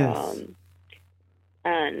young. Yes.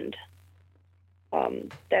 And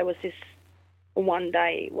there was this one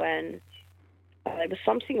day when there was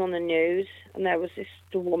something on the news, and there was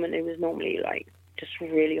the woman who was normally, like, just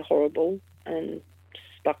really horrible and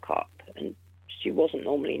stuck up, and she wasn't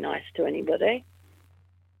normally nice to anybody.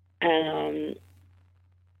 And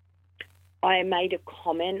I made a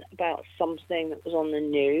comment about something that was on the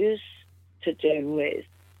news to do with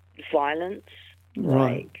violence.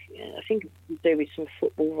 Right. Like, I think it was to do with some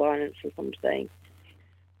football violence or something.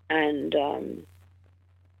 And,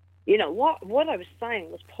 you know, what I was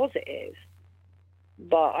saying was positive,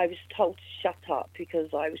 but I was told to shut up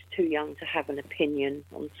because I was too young to have an opinion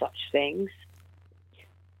on such things.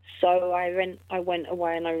 So I went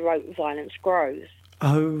away and I wrote Violence Grows.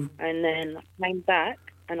 Oh. And then I came back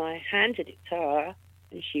and I handed it to her,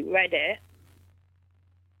 and she read it.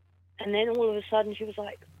 And then all of a sudden she was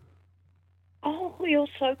like, oh, you're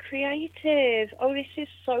so creative. Oh, this is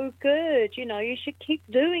so good. You know, you should keep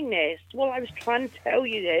doing this. Well, I was trying to tell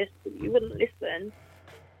you this, but you wouldn't listen,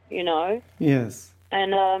 you know. Yes.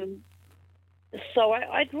 And so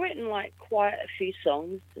I'd written, like, quite a few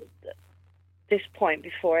songs at this point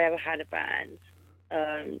before I ever had a band.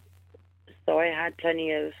 So I had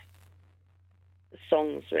plenty of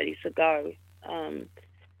songs ready to go.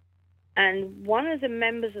 And one of the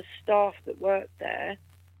members of staff that worked there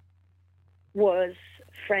was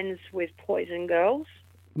friends with Poison Girls.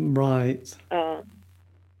 Right. And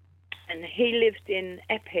he lived in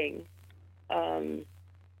Epping. And,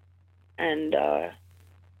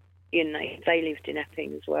 you know, they lived in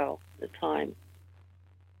Epping as well at the time.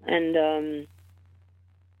 And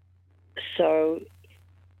So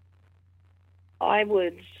I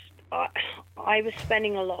was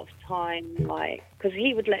spending a lot of time, like, because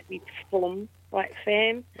he would let me perform, like, for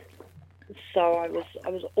him. So I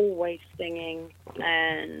was always singing,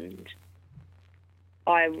 and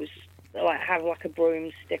I was like have like a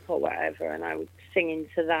broomstick or whatever, and I would sing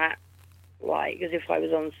into that, like as if I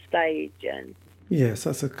was on stage. And yes,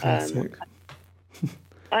 that's a classic.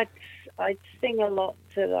 I'd sing a lot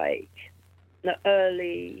to like the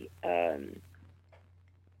early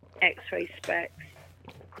X-Ray Specs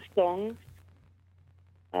songs.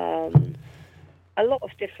 A lot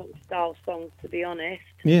of different style songs, to be honest.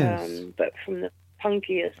 Yes. But from the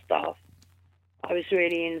punkier stuff, I was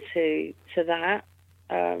really into that,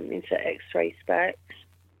 into X-Ray Specs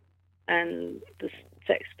and the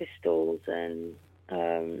Sex Pistols, and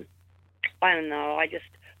I don't know.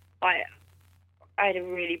 I had a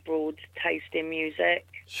really broad taste in music.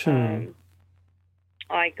 Sure.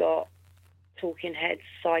 I got Talking Heads'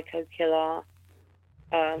 Psycho Killer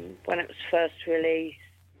when it was first released.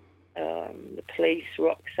 The Police,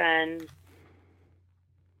 Roxanne,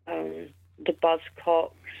 the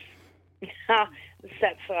Buzzcocks,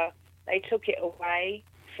 except for they took it away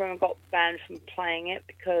from, got banned from playing it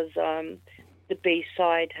because the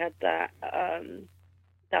B-side had that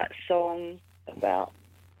song about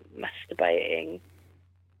masturbating.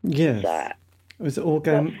 Yes. That Was it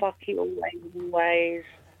got fucky always.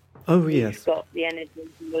 Oh, yes. He's got the energy of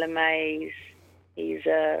LeMays. He's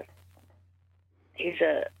a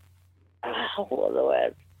what are the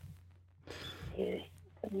words?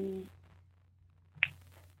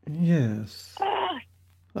 Yes.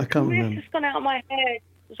 I can't remember. It's just gone out of my head.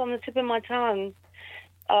 It's on the tip of my tongue.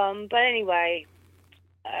 But anyway,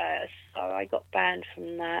 so I got banned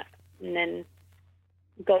from that, and then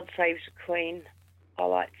God Saves the Queen. I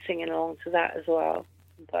liked singing along to that as well,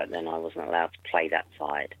 but then I wasn't allowed to play that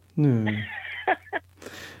side. No.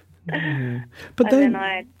 No. But and then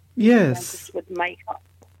I just would make up.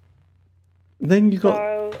 Then you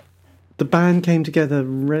got the band came together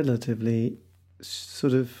relatively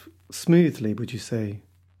sort of smoothly, would you say?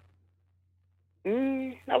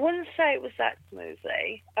 I wouldn't say it was that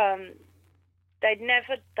smoothly. They'd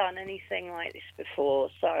never done anything like this before,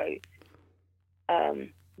 so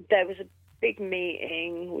there was a big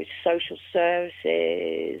meeting with social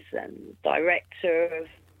services and director of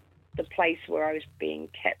the place where I was being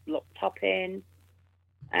kept locked up in,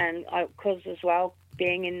 and because as well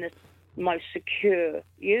being in the most secure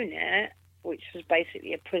unit, which was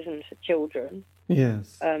basically a prison for children.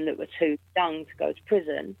 Yes. That were too young to go to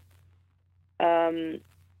prison.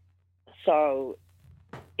 So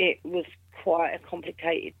it was quite a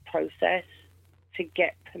complicated process to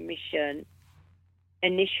get permission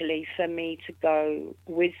initially for me to go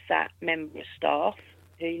with that member of staff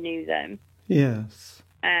who knew them. Yes.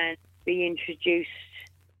 And be introduced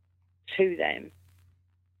to them.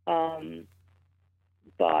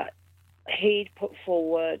 But he'd put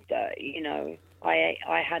forward that,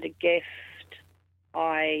 I had a gift.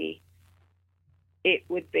 It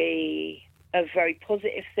would be a very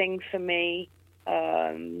positive thing for me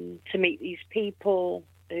to meet these people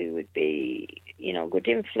who would be, good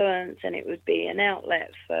influence, and it would be an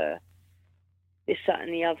outlet for this, that,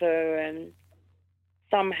 and the other. And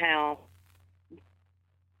somehow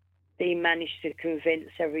he managed to convince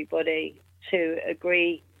everybody to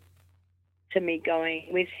agree to me going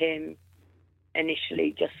with him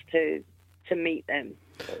initially, just to meet them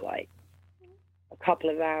for like a couple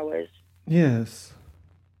of hours. Yes.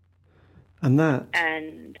 And that.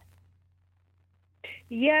 And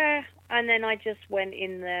yeah, and then I just went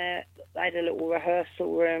in there. I had a little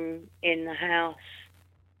rehearsal room in the house,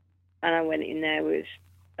 and I went in there with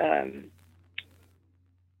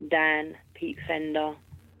Dan, Pete Fender,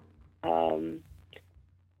 and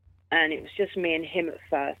it was just me and him at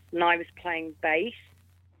first. And I was playing bass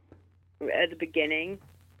at the beginning.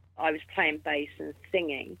 I was playing bass and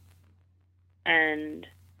singing,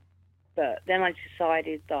 but then I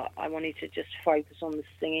decided that I wanted to just focus on the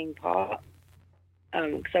singing part,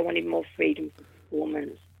 because I wanted more freedom for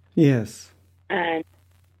performance. Yes. And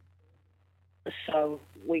so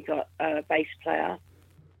we got a bass player.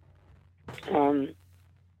 And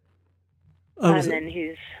then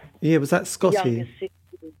his was that Scotty? younger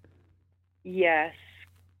sister, yes,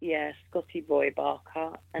 Scotty Boy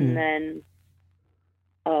Barker. And then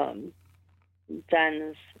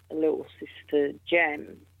Dan's little sister,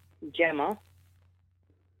 Gemma.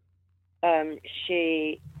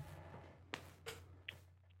 She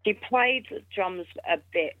played the drums a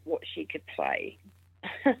bit, what she could play,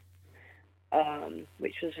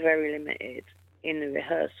 which was very limited in the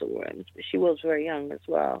rehearsal rooms. But she was very young as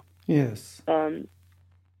well. Yes.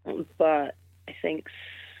 but I think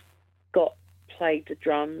Scott played the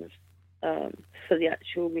drums for the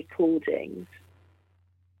actual recordings.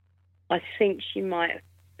 I think she might have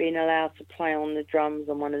been allowed to play on the drums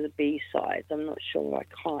on one of the B-sides. I'm not sure. I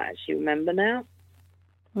can't actually remember now.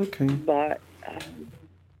 Okay. But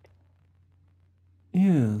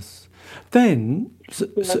yes. Then, so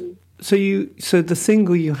the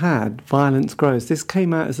single you had, Violence Grows, this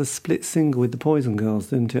came out as a split single with the Poison Girls,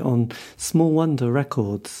 didn't it, on Small Wonder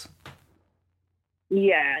Records?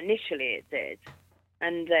 Yeah, initially it did.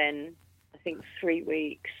 And then, I think 3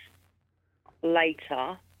 weeks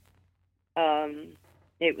later,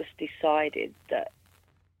 it was decided that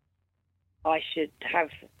I should have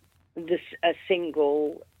a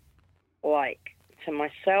single, like, to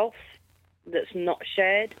myself that's not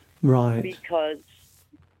shared. Right. Because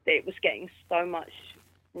it was getting so much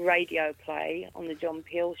radio play on the John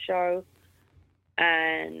Peel show,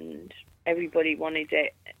 and everybody wanted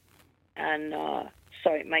it, and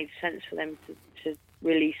so it made sense for them to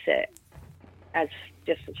release it as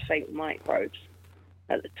Fatal Microbes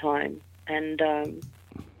at the time, and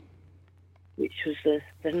which was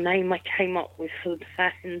the name I came up with for the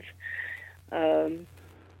band.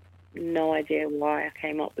 No idea why I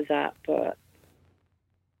came up with that, but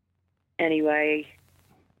anyway,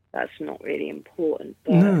 that's not really important.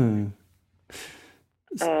 But, no.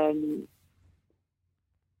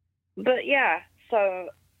 But yeah, so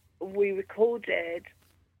we recorded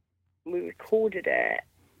it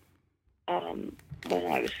when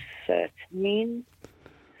I was 13,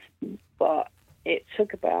 but it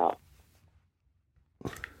took about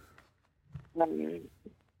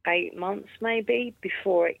 8 months maybe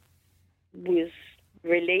before it was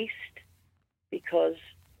released, because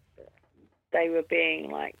they were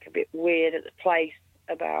being like a bit weird at the place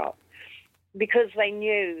because they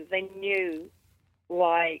knew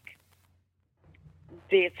like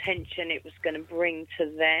the attention it was going to bring to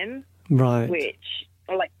them, right? Which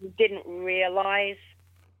like we didn't realise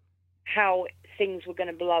how things were going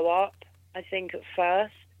to blow up. I think at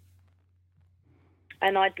first,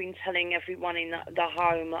 and I'd been telling everyone in the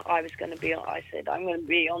home that I said I'm going to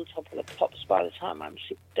be on top of the pops by the time I'm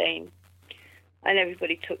 16. And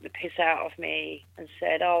everybody took the piss out of me and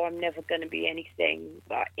said, oh, I'm never going to be anything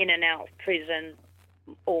but in and out of prison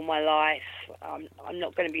all my life. I'm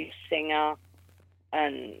not going to be a singer.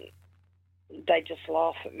 And they just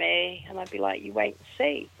laugh at me. And I'd be like, you wait and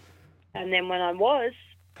see. And then when I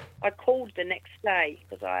called the next day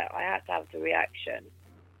because I had to have the reaction.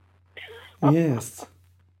 Yes.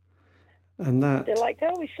 And that... They're like,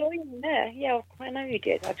 oh, we saw you in there. Yeah, I know you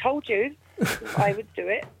did. I told you I would do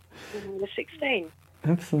it. When I was 16.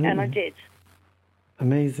 Absolutely. And I did.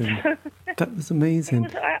 Amazing. That was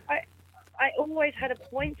amazing. I always had a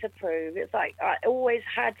point to prove. It's like I always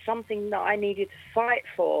had something that I needed to fight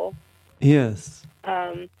for. Yes.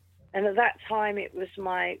 And at that time, it was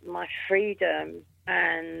my freedom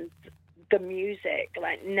and the music.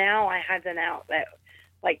 Like now I had an outlet,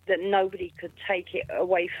 like that nobody could take it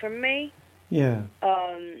away from me. Yeah.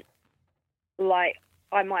 Like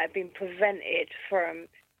I might have been prevented from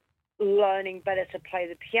learning better to play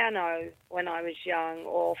the piano when I was young,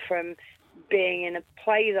 or from being in a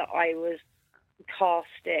play that I was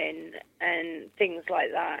cast in and things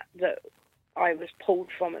like that I was pulled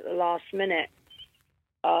from at the last minute.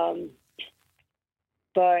 But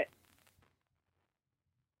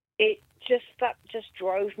that just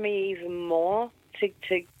drove me even more to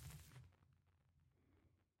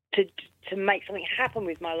make something happen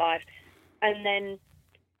with my life. And then,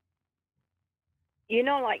 you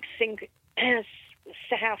know, like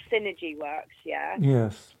how synergy works, yeah?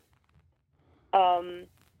 Yes.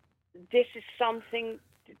 This is something,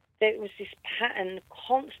 there was this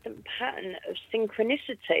constant pattern of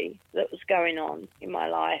synchronicity that was going on in my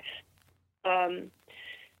life.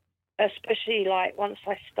 Especially like once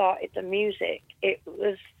I started the music, it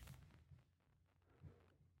was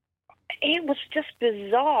just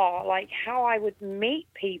bizarre, like how I would meet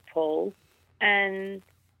people. And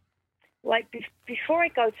like before I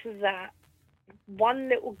go to that, one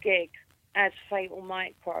little gig as Fatal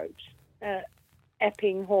Microbes at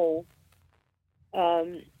Epping Hall,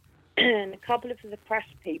 and a couple of the press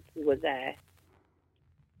people were there,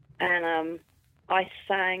 and I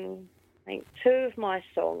sang, I think, 2 of my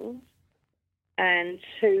songs and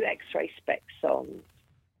 2 X-Ray Spec songs,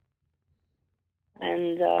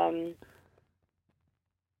 and there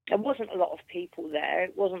wasn't a lot of people there.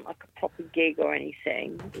 It wasn't like a proper gig or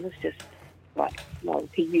anything. It was just like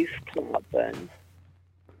a youth club, and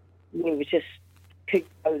we were just could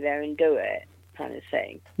go there and do it kind of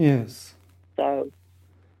thing. Yes. So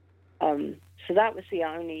So that was the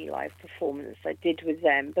only live performance I did with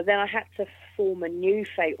them. But then I had to form a new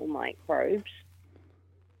Fatal Microbes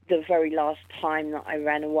the very last time that I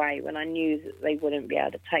ran away, when I knew that they wouldn't be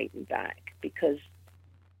able to take me back. Because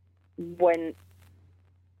when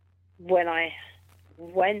I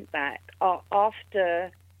went back,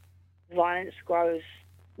 after Violence Grows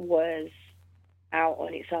was out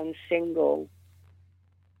on its own single,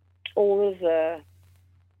 all of the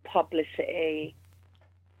publicity,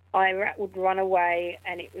 I would run away,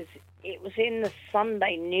 and it was in the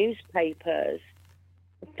Sunday newspapers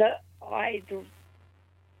that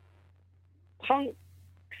punk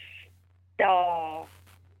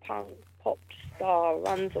pop star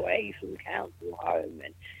runs away from council home,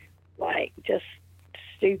 and like just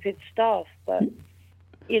stupid stuff. But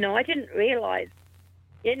I didn't realise.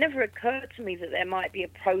 It never occurred to me that there might be a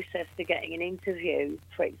process to getting an interview,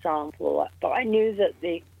 for example. But I knew that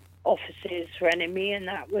the offices for NME, and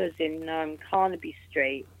that was in Carnaby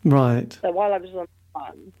Street. Right. So while I was on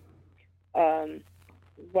the run,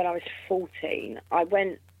 when I was 14, I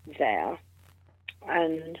went there,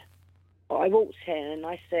 and I walked in and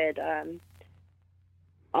I said,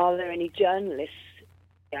 "Are there any journalists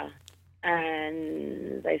here?"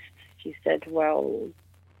 And she said, "Well,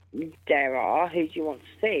 there are. Who do you want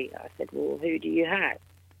to see?" I said, "Well, who do you have?"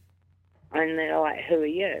 And they're like, "Who are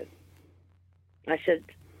you?" I said,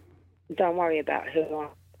 "Don't worry about who I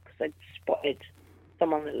am," because I'd spotted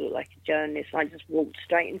someone that looked like a journalist. I just walked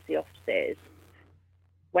straight into the offices,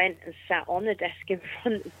 went and sat on the desk in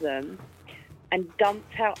front of them, and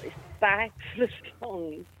dumped out this bag full of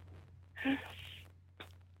songs.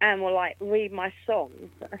 And were like, "Read my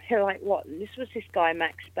songs." And they're like, "What?" And this was this guy,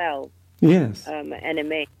 Max Bell. Yes. At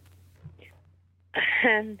NME.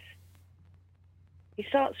 And he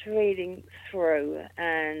starts reading through,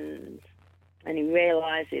 and he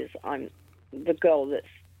realises I'm the girl that's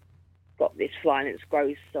got this Violence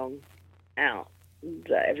Grows song out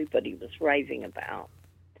that everybody was raving about.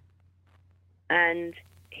 And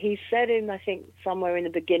he said I think somewhere in the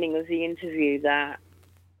beginning of the interview, that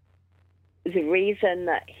the reason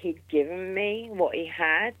that he'd given me what he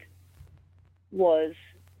had was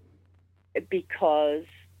because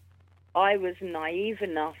I was naive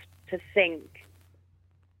enough to think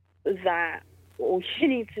that all you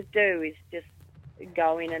need to do is just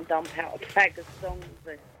go in and dump out a bag of songs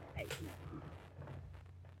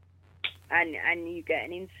and you get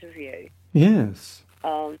an interview. Yes.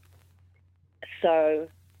 So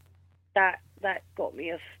that got me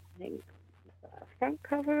a front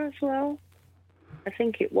cover as well. I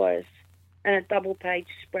think it was, and a double page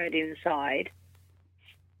spread inside.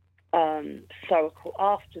 So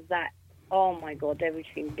after that, oh my God,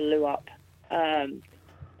 everything blew up.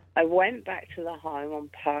 I went back to the home on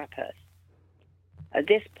purpose. At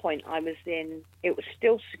this point, it was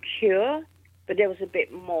still secure, but there was a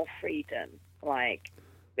bit more freedom.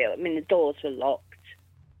 The doors were locked,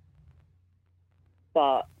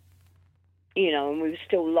 but, and we were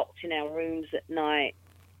still locked in our rooms at night.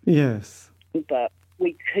 Yes. But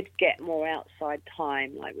we could get more outside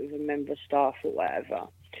time, like with a member of staff or whatever.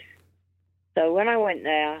 So when I went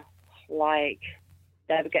there, they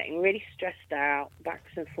were getting really stressed out,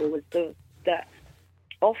 backs and forwards. The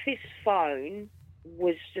office phone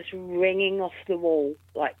was just ringing off the wall,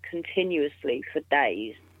 continuously for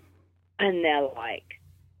days. And they're like,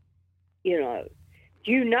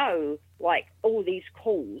 all these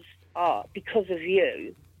calls are because of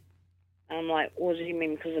you. And I'm like, what do you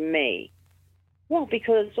mean because of me? Well,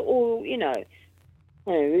 because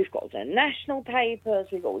we've got the national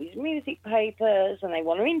papers, we've got all these music papers, and they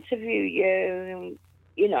want to interview you,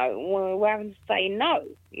 and, we're having to say no,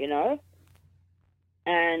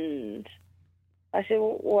 And I said,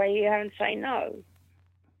 well, why are you having to say no?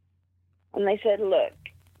 And they said, look,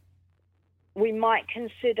 we might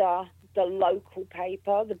consider the local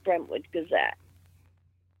paper, the Brentwood Gazette.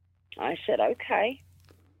 I said, okay.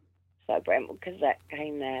 So Brentwood Gazette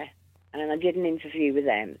came there, and I did an interview with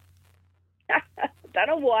them. I don't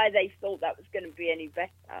know why they thought that was going to be any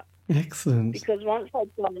better. Excellent. Because once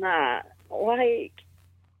I'd done that,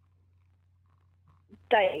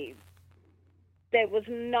 there was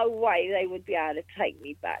no way they would be able to take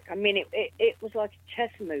me back. I mean, it was like a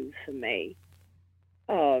chess move for me,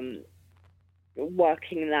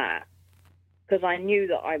 working that, because I knew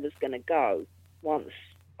that I was going to go once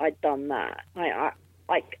I'd done that. I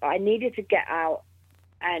needed to get out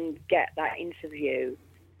and get that interview.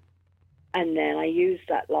 And then I used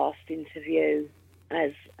that last interview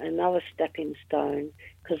as another stepping stone,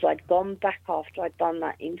 because I'd gone back after I'd done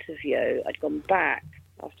that interview. I'd gone back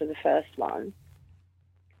after the first one.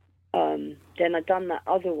 Then I'd done that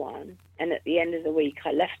other one, and at the end of the week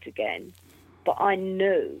I left again. but I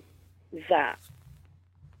knew that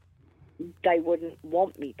they wouldn't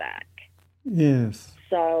want me back. Yes.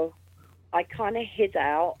 So I kind of hid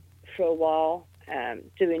out for a while,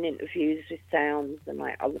 doing interviews with Sounds and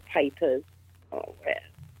like other papers.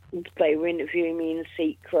 They were interviewing me in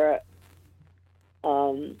secret,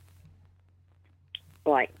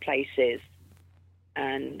 like places.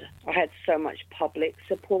 And I had so much public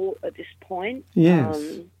support at this point.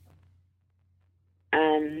 Yes.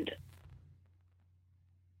 And,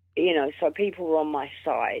 you know, so people were on my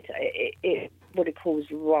side. It would have caused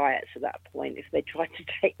riots at that point if they tried to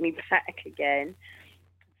take me back again.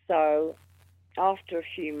 So after a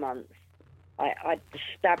few months, I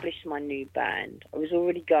established my new band. I was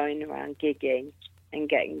already going around gigging and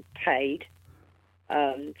getting paid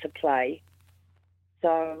to play.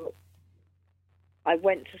 So I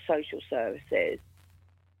went to social services.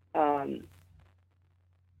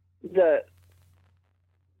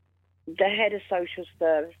 The head of social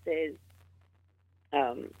services,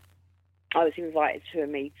 I was invited to a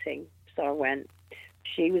meeting, so I went.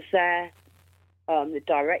 She was there. The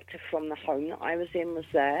director from the home that I was in was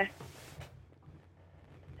there,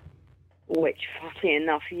 which, funny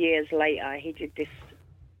enough, years later, he did this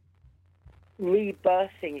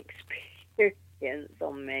rebirthing experience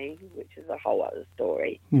on me, which is a whole other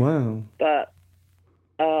story. Wow. But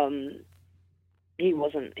he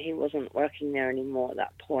wasn't working there anymore at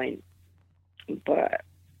that point. But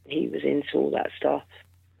he was into all that stuff.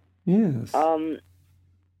 Yes.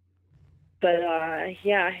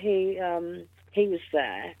 He was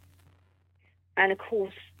there, and of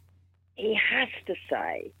course, he has to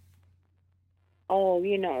say, "Oh,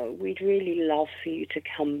 you know, we'd really love for you to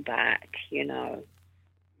come back, you know,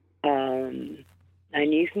 and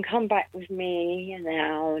you can come back with me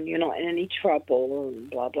now, and you're not in any trouble, and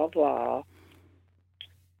blah blah blah."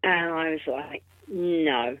 And I was like,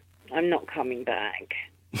 "No, I'm not coming back."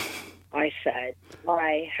 I said,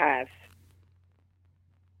 "I have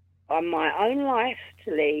my own life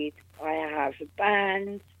to lead. I have a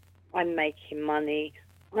band. I'm making money.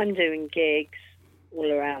 I'm doing gigs all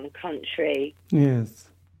around the country. Yes.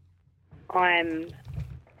 I'm,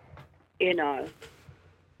 you know,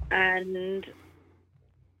 and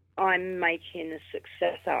I'm making a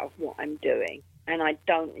success out of what I'm doing. And I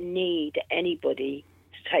don't need anybody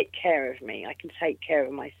to take care of me. I can take care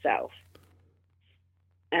of myself."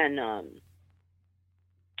 And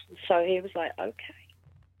so he was like, "Okay,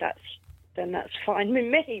 that's fine with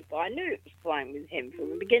me." But I knew it was fine with him from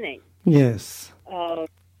the beginning. Yes. And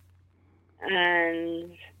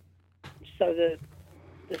so the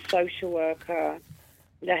social worker,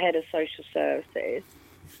 the head of social services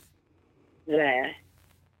there,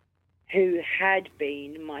 who had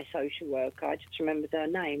been my social worker, I just remembered her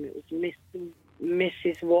name. It was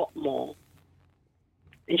Mrs. Watmore.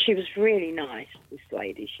 And she was really nice, this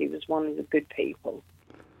lady. She was one of the good people.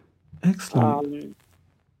 Excellent.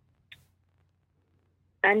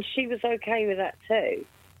 And she was okay with that too,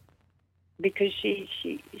 because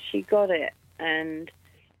she got it, and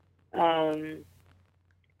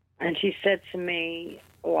she said to me,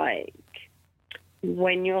 like,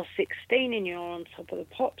 "When you're 16 and you're on Top of the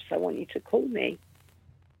Pops, I want you to call me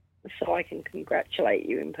so I can congratulate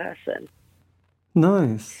you in person."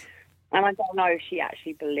 Nice. And I don't know if she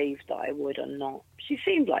actually believed that I would or not. She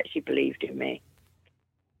seemed like she believed in me,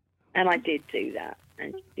 and I did do that,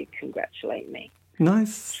 and she did congratulate me.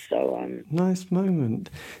 Nice. So nice moment.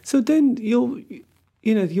 So then your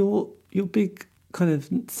big kind of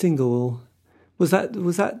single, was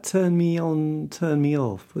that Turn Me On, Turn Me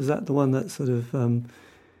Off? Was that the one that sort of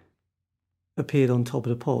appeared on Top of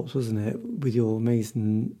the Pops, wasn't it? With your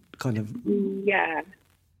amazing kind of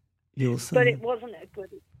your song. But it wasn't a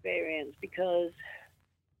good experience because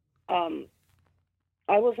I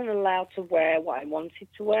wasn't allowed to wear what I wanted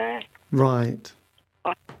to wear. Right.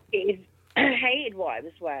 I hated what I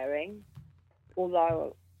was wearing,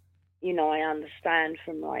 although, you know, I understand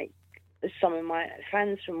from like some of my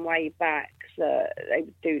fans from way back that they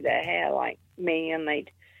would do their hair like me, and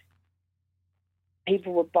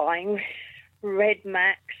people were buying red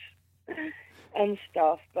Macs and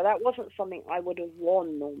stuff, but that wasn't something I would have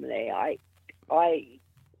worn normally. I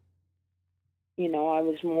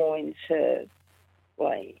was more into,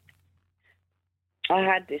 like, I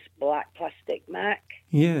had this black plastic Mac.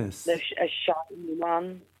 Yes. A shiny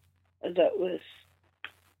one that was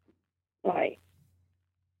like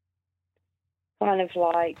kind of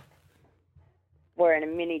like wearing a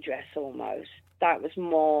mini dress almost. That was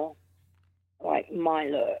more like my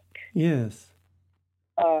look. Yes.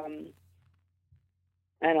 And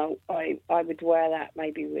I would wear that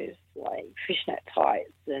maybe with like fishnet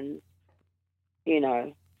tights and, you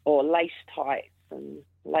know, or lace tights and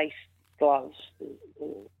lace gloves,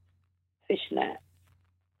 or fishnet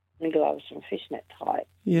and gloves and fishnet tights,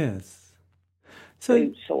 Yes. So,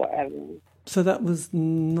 boots or whatever. so that was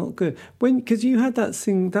not good. Because you had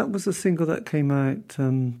that was a single that came out,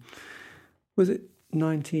 was it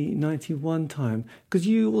 91 time? Because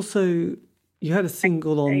you had a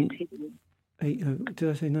single on... 80. Did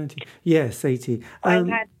I say 90? Yes, 80. I'd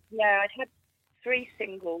had 3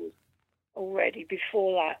 singles already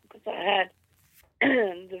before that, because I had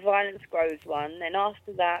the Violence Grows one. Then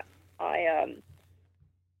after that, I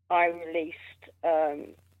released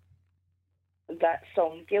that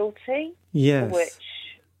song Guilty, Yes.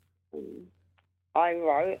 which I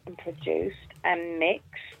wrote and produced and mixed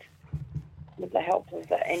with the help of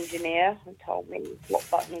the engineer, who told me what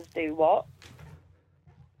buttons do what.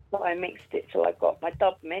 So I mixed it till I got my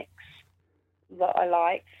dub mix that I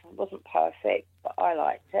liked. It wasn't perfect, but I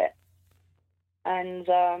liked it. And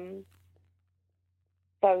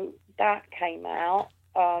so that came out.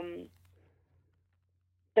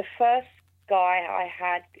 The first guy I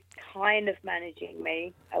had kind of managing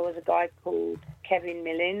me, was a guy called Kevin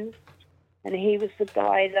Millins, and he was the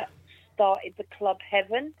guy that started the Club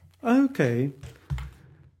Heaven. Okay.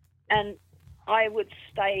 And I would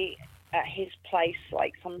stay at his place,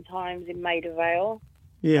 like sometimes in Maida Vale.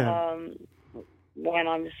 Yeah. When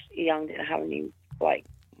I was young, didn't have any, there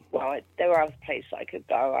were other places I could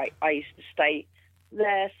go. I used to stay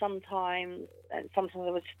there sometimes, and sometimes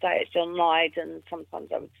I would stay at John Lydon, sometimes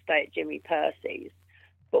I would stay at Jimmy Percy's.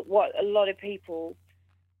 But what a lot of people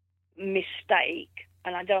mistake,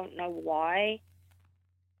 and I don't know why,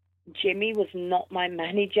 Jimmy was not my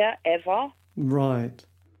manager ever. Right.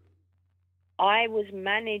 I was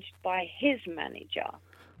managed by his manager.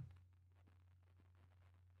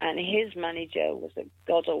 And his manager was a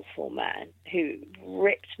god-awful man who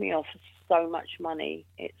ripped me off so much money.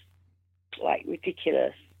 It's, like,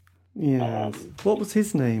 ridiculous. Yes. What was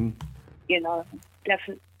his name?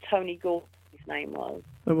 Definitely Tony Gordon, his name was.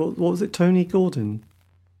 Oh, what was it, Tony Gordon?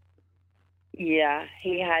 Yeah,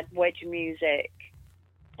 he had Wedge Music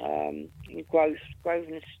in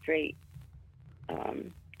Grosvenor Street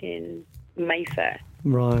in Mayfair.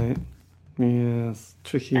 Right. Yes.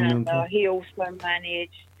 Tricky number. He also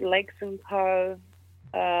managed Legs and Co.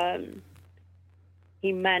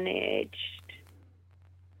 He managed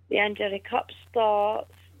the Angelic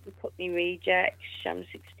Upstarts, the Putney Rejects, Sham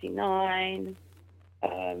 69,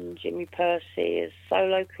 Jimmy Percy's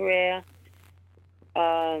solo career,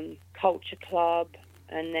 Culture Club,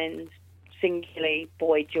 and then singularly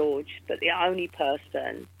Boy George. But the only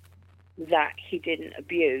person that he didn't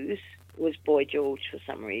abuse was Boy George for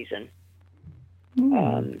some reason.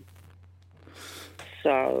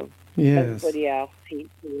 So yes. Everybody else he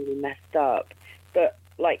really messed up. But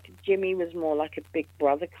like Jimmy was more like a big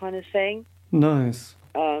brother kind of thing. Nice.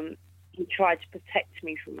 He tried to protect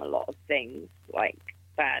me from a lot of things, like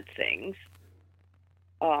bad things.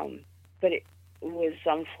 But it was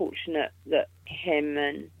unfortunate that him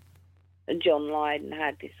and John Lydon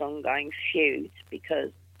had this ongoing feud,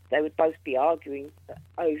 because they would both be arguing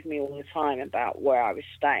over me all the time about where I was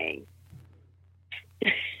staying.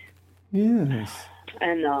 Yes.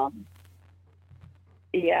 And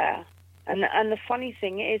yeah. And the funny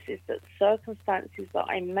thing is that circumstances that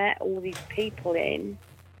I met all these people in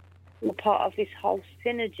were part of this whole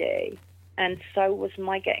synergy, and so was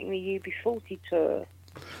my getting the UB40 tour.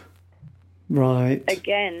 Right.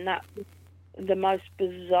 Again, that was the most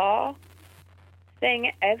bizarre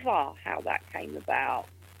thing ever, how that came about.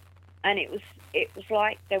 And it was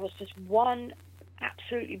like there was just one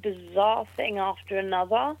absolutely bizarre thing after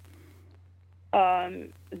another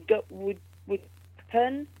that would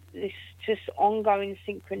happen. This just ongoing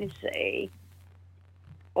synchronicity.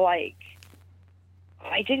 Like,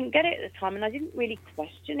 I didn't get it at the time, and I didn't really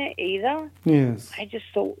question it either. Yes. I just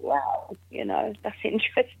thought, wow, that's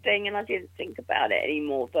interesting, and I didn't think about it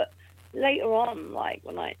anymore. But later on, like,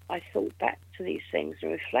 when I thought back to these things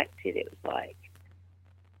and reflected, it was like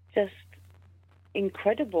just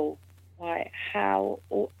incredible, like how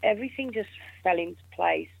everything just fell into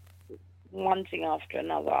place, one thing after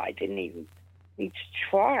another. I didn't even need to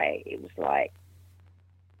try. It was like,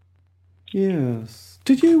 yes.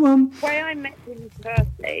 Did you the way I met Jimmy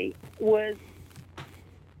Percy was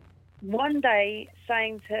one day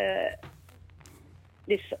saying to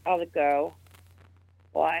this other girl,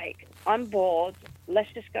 like, I'm bored,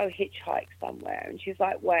 let's just go hitchhike somewhere. And she's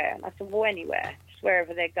like, where? And I said, well, anywhere, just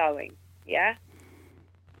wherever they're going, yeah?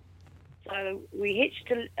 So we hitched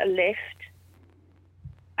a lift,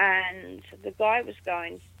 and the guy was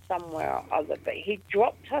going somewhere or other, but he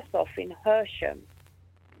dropped us off in Hersham.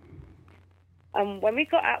 And when we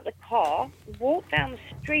got out of the car, we walked down the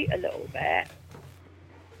street a little bit,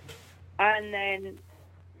 and then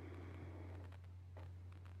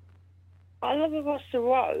I look across the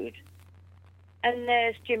road, and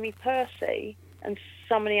there's Jimmy Percy and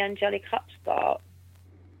some of the Angelic Upstart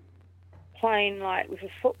playing like with a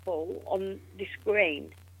football on this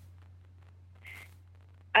green.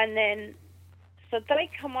 And then, so they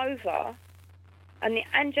come over, and the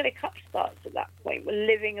Angelic Upstarts at that point were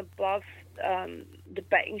living above the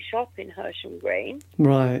betting shop in Hersham Green.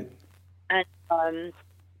 Right. And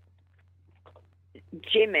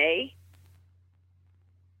Jimmy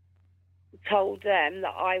told them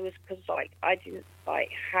that I was, because like I didn't like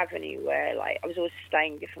have anywhere, like I was always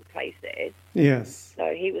staying in different places. Yes.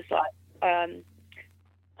 So he was like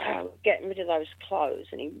getting rid of those clothes,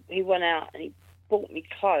 and he went out and he bought me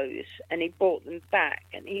clothes, and he brought them back,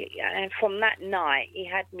 and from that night he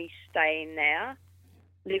had me staying there,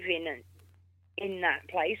 living in that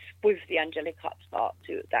place with the Angelic Upstarts,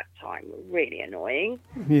 who at that time were really annoying.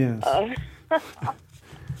 Yes.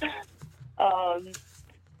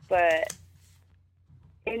 But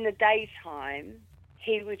in the daytime,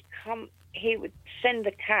 he would send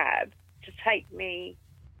a cab to take me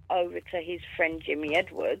over to his friend Jimmy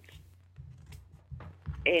Edwards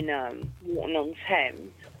in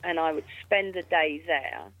Warton-on-Thames, and I would spend the day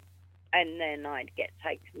there, and then I'd get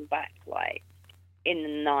taken back like in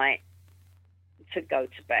the night to go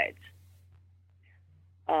to bed.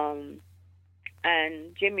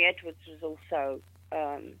 And Jimmy Edwards was also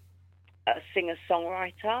a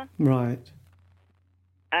singer-songwriter. Right.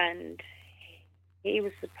 And he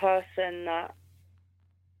was the person that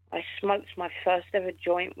I smoked my first ever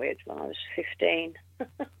joint with when I was 15.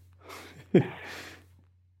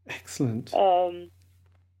 Excellent.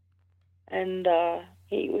 And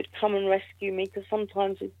he would come and rescue me, because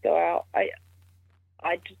sometimes we'd go out.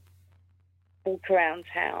 I'd walk around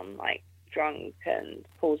town like drunk and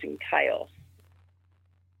causing chaos,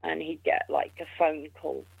 and he'd get like a phone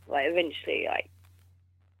call. Like eventually, like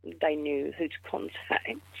they knew who to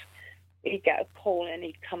contact. He'd get a call and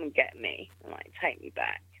he'd come and get me and like take me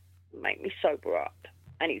back, make me sober up,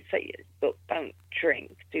 and he'd say, "Look, don't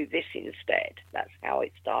drink, do this instead." That's how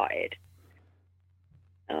it started.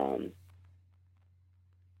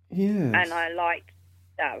 Yes. And I liked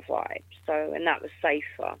that vibe, and that was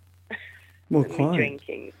safer Well, than quite. me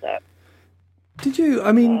drinking. So Did you,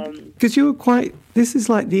 I mean, because you were quite, this is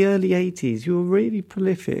like the early 80s, you were really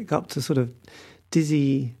prolific up to sort of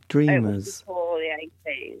Dizzy it Dreamers. was before the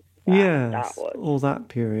 80s. Yes, that was. all that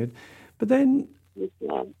period. But then,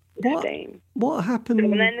 what happened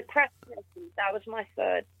And then the Crass Lesson, that was my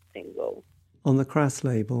third single. on the Crass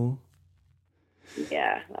label?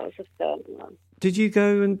 Yeah, that was the third one. Did you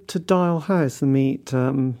go to Dial House and meet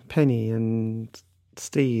Penny and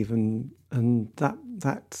Steve and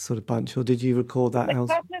that sort of bunch, or did you record that A else?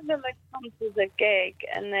 couple of them had come to the gig,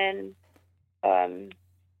 and then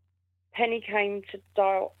Penny came to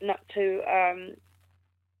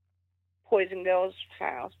Poison Girl's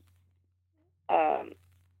house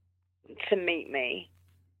to meet me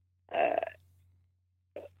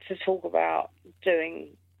to talk about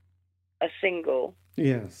doing a single.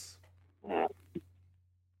 Yes.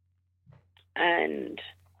 And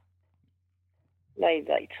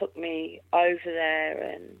they took me over there,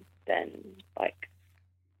 and then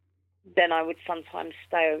I would sometimes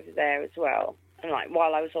stay over there as well. And like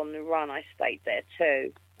while I was on the run, I stayed there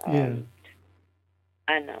too. Yeah.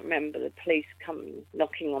 And I remember the police coming,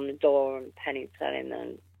 knocking on the door, and Penny telling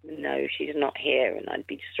them, "No, she's not here." And I'd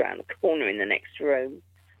be just around the corner in the next room.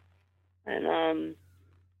 And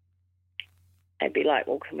I'd be like,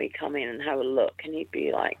 "Well, can we come in and have a look?" And he'd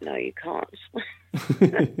be like, "No, you can't."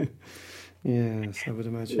 Yes, I would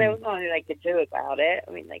imagine. There was nothing they could do about it.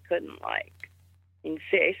 I mean, they couldn't like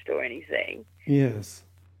insist or anything. Yes.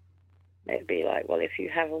 They'd be like, "Well, if you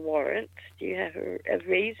have a warrant, do you have a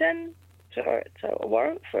reason to a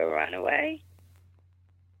warrant for a runaway?"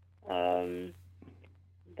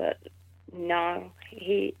 But no,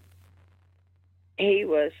 he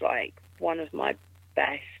was like one of my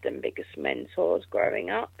best and biggest mentors growing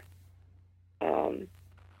up. And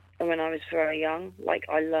when I was very young, like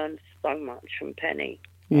I learned so much from Penny.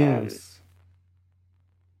 Yes.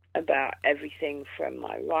 About everything from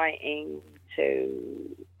my writing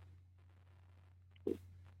to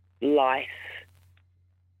life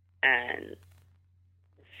and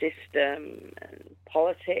system and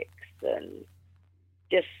politics, and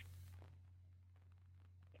just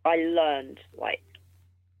I learned like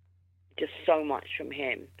just so much from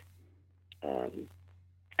him.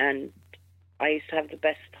 And I used to have the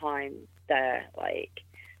best time there, like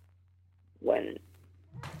when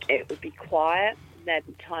it would be quiet. There'd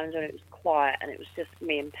be times when it was quiet and it was just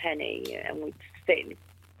me and Penny, and we'd sit in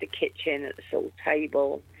the kitchen at this little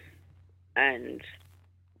table and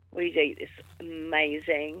we'd eat this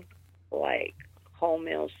amazing, like,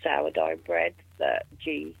 wholemeal sourdough bread that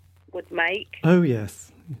G would make. Oh,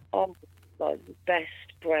 yes. Oh, God, the best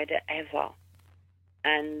bread ever.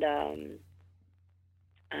 And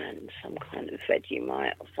some kind of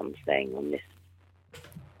Vegemite or something on this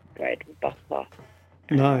bread with butter.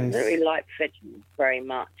 Nice. I don't really like Vegemite very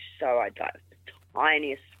much, so I'd like the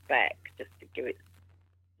tiniest speck just to give it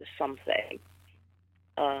something.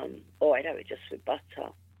 Or I'd have it just with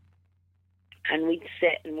butter. And we'd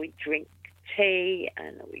sit and we'd drink tea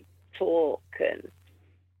and we'd talk, and,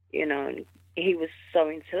 you know, and he was so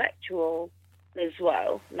intellectual as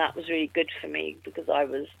well. And that was really good for me because I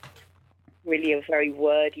was really a very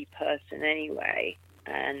wordy person anyway.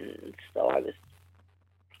 And so I was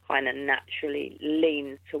kind of naturally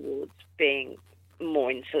leaned towards being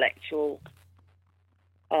more intellectual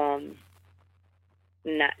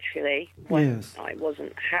naturally when Yes. I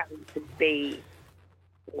wasn't having to be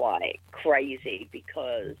like crazy,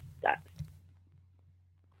 because that's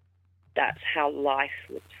how life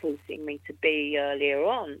was forcing me to be earlier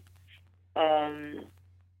on.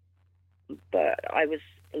 But I was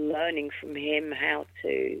learning from him how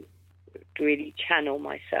to really channel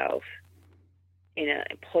myself in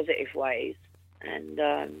positive ways, and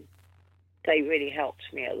they really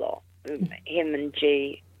helped me a lot. Him and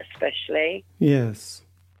G especially Yes.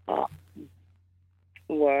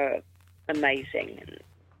 were amazing and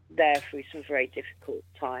there through some very difficult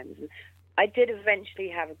times. And I did eventually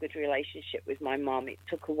have a good relationship with my mum. It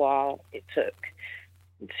took a while. It took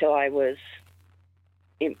until I was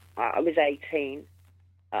 18,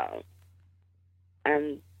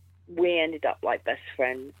 and we ended up like best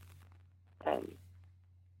friends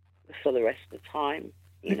for the rest of the time.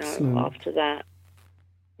 You Excellent. know, after that,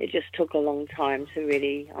 it just took a long time to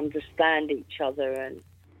really understand each other and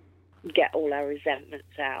get all our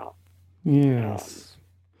resentments out. Yes.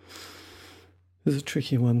 It's a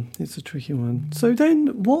tricky one. It's a tricky one. So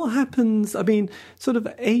then what happens? I mean, sort of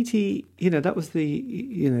 80, that was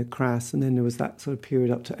the, crash, and then there was that sort of period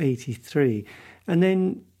up to 83. And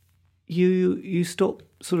then you stop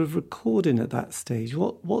sort of recording at that stage.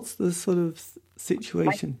 What's the sort of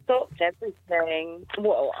situation? I stopped everything.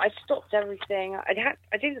 Well, I stopped everything. I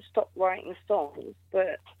didn't stop writing songs,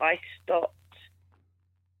 but I got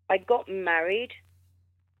married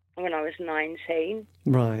when I was 19.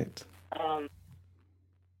 Right.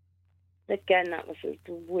 Again, that was a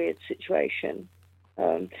weird situation.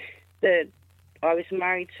 I was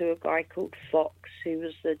married to a guy called Fox, who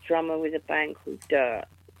was the drummer with a band called Dirt.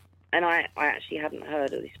 And I actually hadn't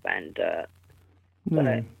heard of this band, Dirt.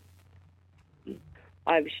 No. But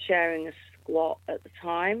I was sharing a squat at the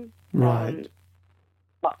time. Right.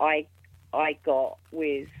 But I got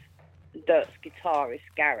with Dirt's guitarist,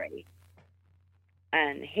 Gary.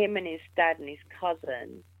 And him and his dad and his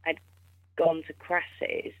cousin had gone to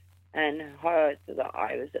Crass's and heard that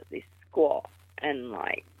I was at this squat and,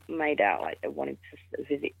 like, made out like they wanted to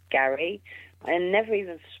visit Gary. I never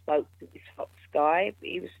even spoke to this Fox guy, but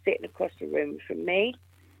he was sitting across the room from me.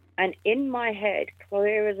 And in my head,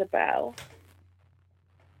 clear as a bell,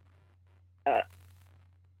 my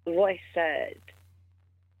voice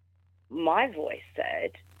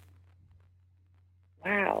said,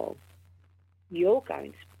 "Wow, you're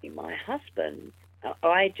going to be my husband."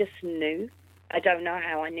 I just knew. I don't know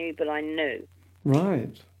how I knew, but I knew.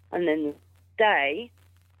 Right. And then the day,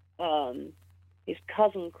 his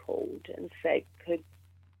cousin called and said, could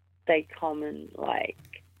they come and,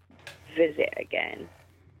 like, visit again?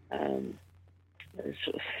 And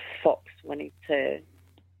sort of Fox wanted to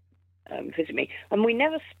visit me. And we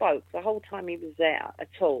never spoke the whole time he was there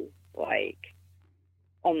at all, like,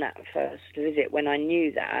 on that first visit when I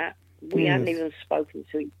knew that. We hadn't even spoken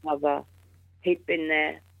to each other. He'd been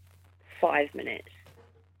there 5 minutes.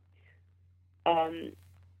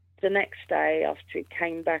 The next day after he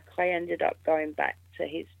came back, I ended up going back to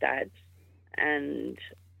his dad's and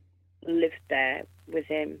lived there with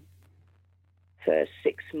him for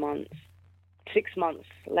 6 months. 6 months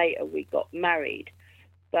later, we got married.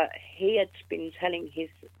 But he had been telling his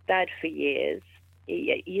dad for years.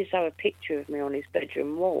 He used to have a picture of me on his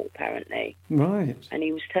bedroom wall, apparently. Right. And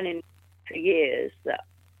he was telling for years that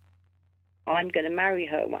I'm going to marry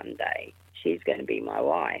her one day. She's going to be my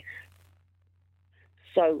wife.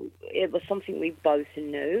 So it was something we both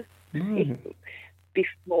knew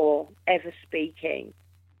before ever speaking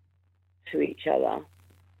to each other.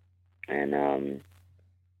 And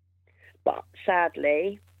but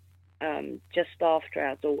sadly, just after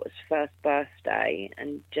our daughter's first birthday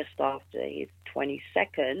and just after his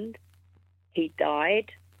 22nd, he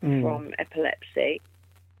died from epilepsy.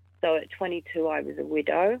 So at 22, I was a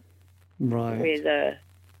widow with a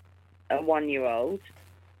 1-year-old.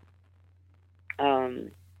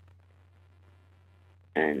 And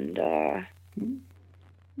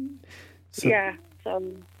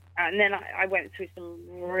then I went through some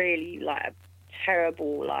really like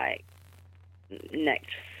terrible, like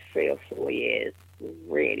next 3 or 4 years,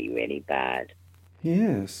 really, really bad.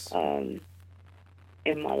 Yes.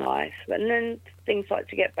 In my life. And then things started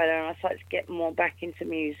to get better and I started to get more back into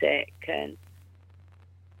music, and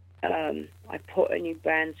I put a new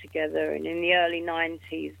band together. And in the early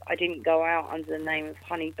 90s, I didn't go out under the name of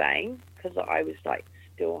Honeybane because I was like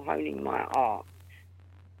still honing my art.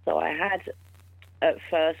 So I had, at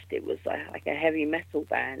first it was like a heavy metal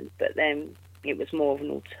band, but then it was more of an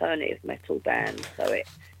alternative metal band. So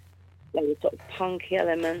there were sort of punky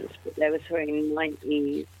elements, but there was very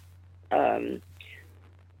 90s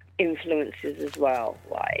influences as well,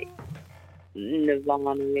 like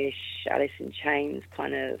Nirvana-ish, Alice in Chains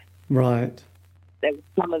kind of. Right. There was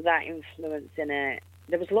some of that influence in it.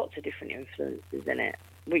 There was lots of different influences in it,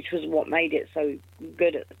 which was what made it so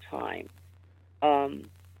good at the time.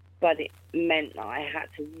 But it meant that I had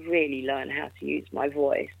to really learn how to use my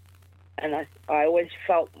voice. And I always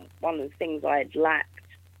felt one of the things I had lacked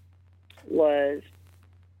was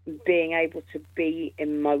being able to be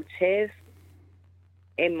emotive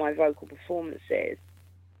in my vocal performances,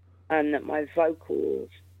 and that my vocals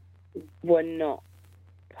were not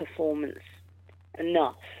performance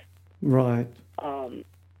enough. Right.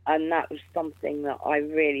 And that was something that I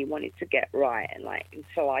really wanted to get right. And like,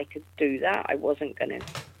 until I could do that, I wasn't going to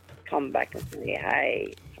come back and say,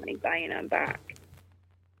 hey, Honeybane, I'm back.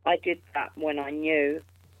 I did that when I knew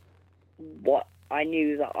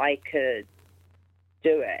that I could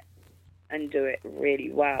do it and do it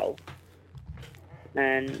really well.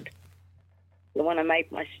 And when I made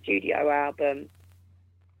my studio album,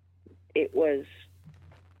 it was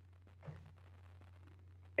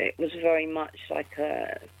very much like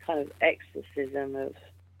a kind of exorcism of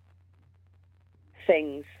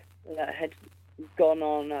things that had gone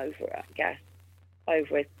on over a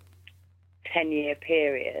 10-year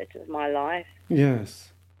period of my life.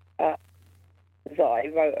 Yes. That I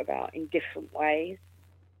wrote about in different ways.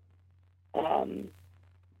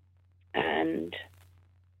 And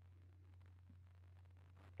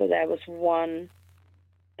so there was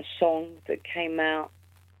a song that came out,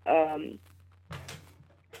 well,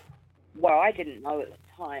 I didn't know at the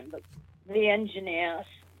time, but the engineer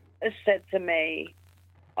has said to me,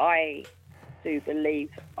 I do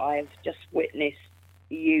believe I've just witnessed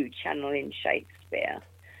you channeling Shakespeare.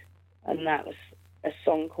 And that was a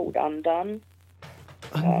song called Undone,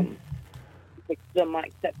 which is on my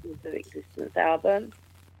Acceptance of Existence album.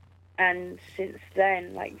 And since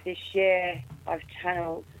then, like this year, I've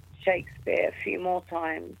channeled Shakespeare a few more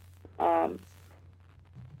times. And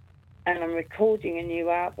I'm recording a new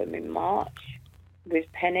album in March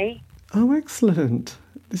with Penny. Oh, excellent.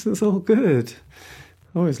 This is all good.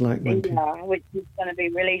 I always like when Yeah, which is going to be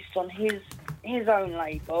released on his own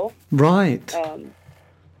label. Right.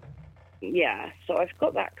 Yeah, so I've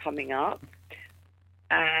got that coming up.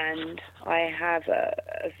 And I have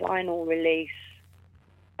a vinyl release,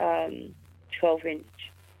 12-inch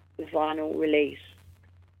vinyl release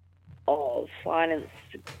of Violence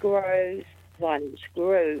Grows, Violence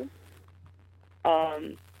Grew,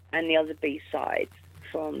 and the other B-sides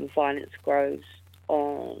from Violence Grows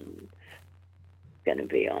going to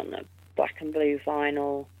be on a black and blue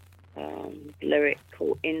vinyl,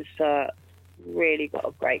 lyrical insert, really got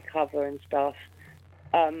a great cover and stuff.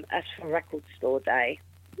 As for Record Store Day,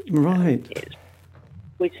 right,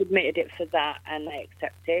 we submitted it for that and they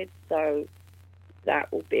accepted, so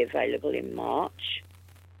that will be available in March,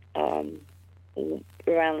 around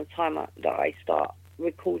the time that I start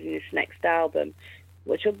recording this next album,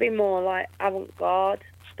 which will be more like avant-garde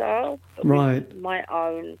style, but right, with my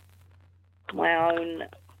own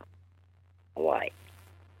like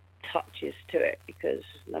touches to it, because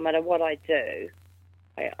no matter what I do,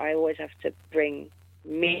 I always have to bring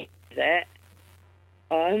me to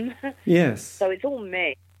it. Yes. So it's all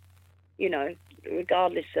me,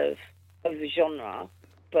 regardless of the genre.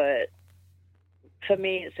 But for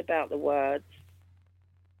me, it's about the words.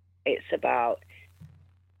 It's about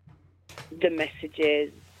the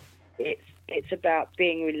messages. It's about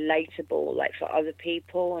being relatable, like for other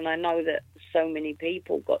people. And I know that so many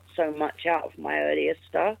people got so much out of my earlier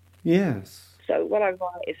stuff. Yes. So what I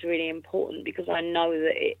write is really important because I know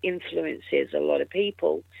that it influences a lot of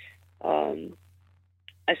people.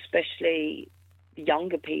 especially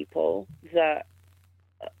younger people, that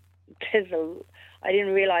I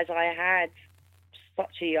didn't realise I had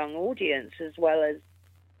such a young audience as well as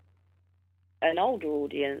an older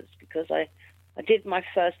audience, because I did my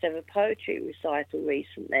first ever poetry recital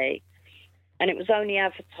recently, and it was only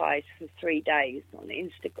advertised for 3 days on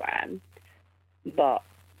Instagram, but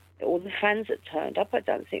all the fans that turned up, I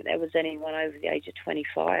don't think there was anyone over the age of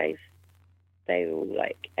 25. They were all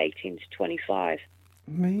like 18 to 25.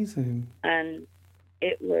 Amazing. And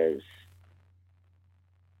it was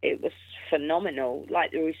phenomenal,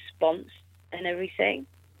 like the response and everything.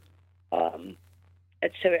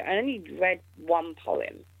 And so I only read one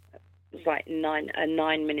poem. It was like a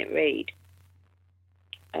 9-minute read,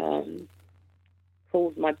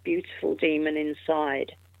 called My Beautiful Demon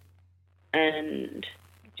Inside. And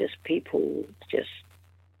just people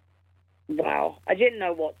wow. I didn't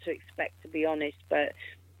know what to expect, to be honest, but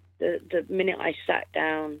the minute I sat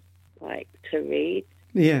down, like, to read,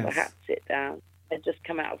 yes. I had to sit down. I'd just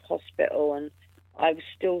come out of hospital and I was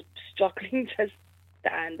still struggling to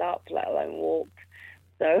stand up, let alone walk.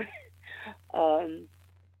 So, and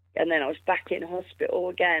then I was back in hospital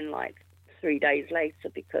again, like 3 days later,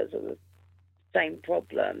 because of the same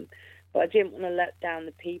problem. But I didn't want to let down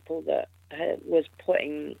the people that was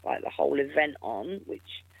putting, like, the whole event on,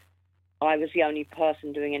 which I was the only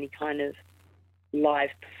person doing any kind of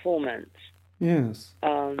live performance. Yes.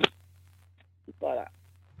 But,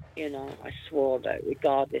 you know, I swore that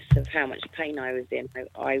regardless of how much pain I was in,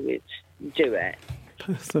 I would do it.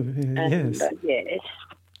 Persevere, And yes. I did.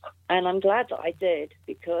 And I'm glad that I did,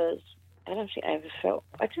 because I don't think I ever felt,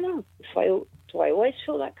 I don't know, do I always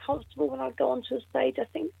feel that comfortable when I go onto a stage? I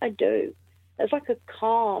think I do. There's like a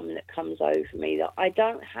calm that comes over me that I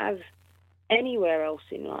don't have anywhere else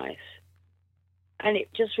in life. And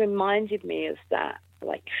it just reminded me of that,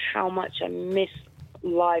 like how much I miss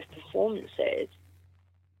live performances.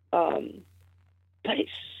 But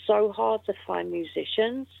it's so hard to find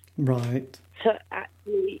musicians. Right. To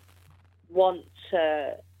actually want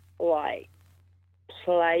to, like,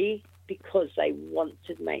 play because they want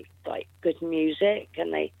to make, like, good music,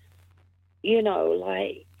 and they, you know,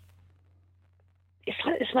 like, it's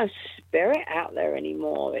like there's no spirit out there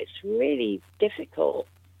anymore. It's really difficult.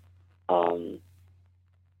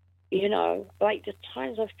 You know, like the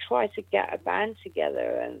times I've tried to get a band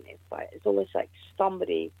together, and it's always like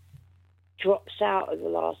somebody drops out at the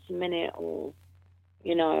last minute, or,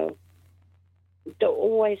 you know,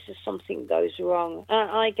 always just something goes wrong.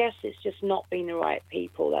 I guess it's just not being the right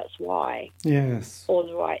people, that's why. Yes. Or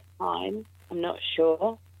the right time, I'm not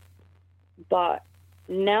sure. But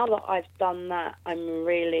now that I've done that, I'm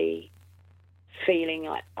really feeling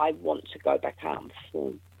like I want to go back out and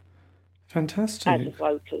perform. Fantastic. As a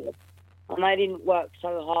vocalist. And I didn't work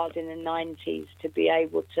so hard in the 90s to be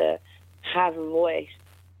able to have a voice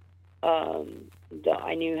that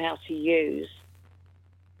I knew how to use,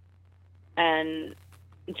 and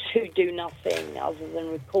to do nothing other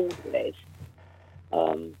than record with,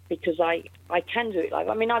 because I can do it live.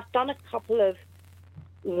 I mean, I've done a couple of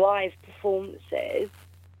live performances,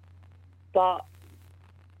 but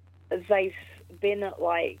they've been at,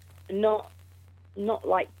 like, not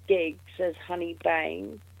like gigs as Honey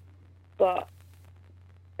Bang, but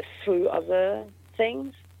through other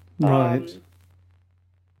things. Right.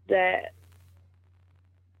 That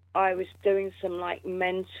I was doing some, like,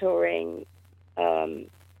 mentoring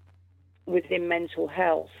within mental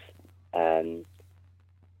health, and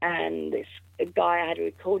this a guy had a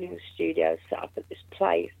recording studio set up at this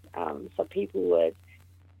place, so people would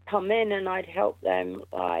come in and I'd help them,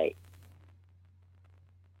 like,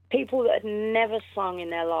 people that had never sung in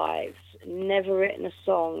their lives, never written a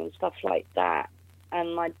song and stuff like that,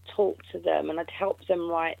 and I'd talk to them and I'd help them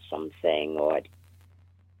write something, or I'd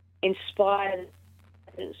inspire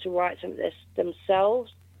them to write something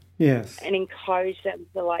themselves. Yes. And encourage them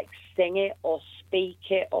to, like, sing it or speak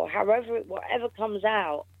it or whatever comes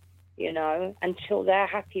out, you know, until they're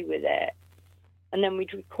happy with it. And then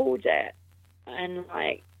we'd record it, and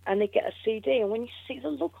they get a CD. And when you see the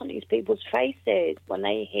look on these people's faces when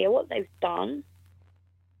they hear what they've done,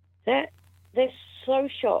 they're so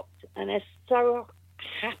shocked and they're so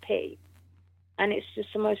happy. And it's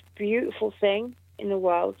just the most beautiful thing in the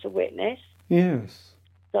world to witness. Yes.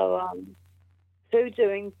 So through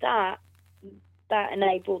doing that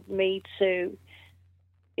enabled me to,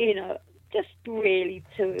 you know, just really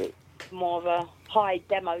to more of a high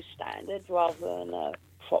demo standard rather than a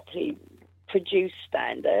properly produced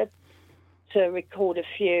standard, to record a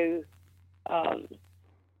few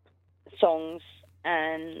songs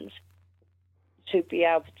and to be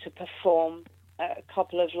able to perform at a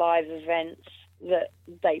couple of live events that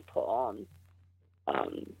they put on.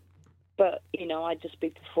 But, I'd just be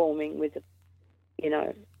performing with,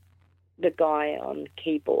 the guy on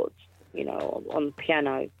keyboards, on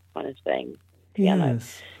piano kind of thing. Piano,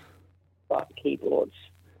 Yes. but keyboards.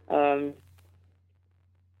 And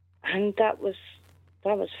that was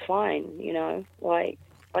fine, Like,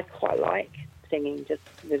 I quite like singing just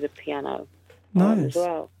with a piano on Nice. as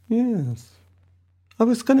well. Yes. I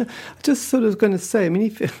was going to say, I mean,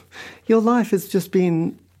 if your life has just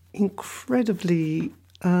been incredibly,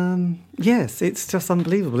 yes, it's just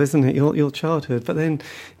unbelievable, isn't it? Your childhood, but then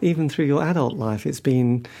even through your adult life, it's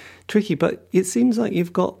been tricky. But it seems like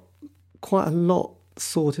you've got quite a lot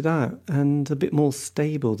sorted out and a bit more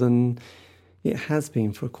stable than it has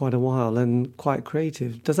been for quite a while, and quite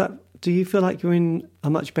creative. Do you feel like you're in a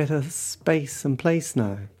much better space and place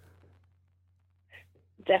now?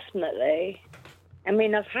 Definitely. I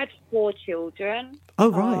mean, I've had 4 children.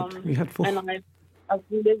 Oh, right. You had 4. And I've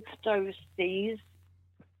lived overseas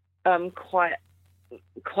quite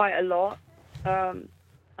a lot. I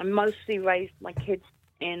mostly raised my kids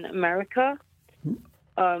in America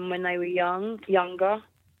when they were younger.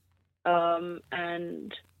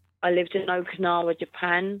 And I lived in Okinawa,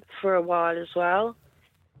 Japan for a while as well,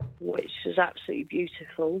 which was absolutely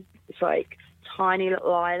beautiful. It's like a tiny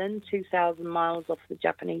little island, 2,000 miles off the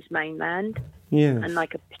Japanese mainland. Yes. And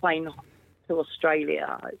like a plane to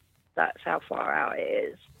Australia. That's how far out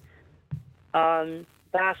it is.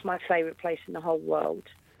 That's my favourite place in the whole world.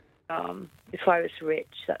 If I was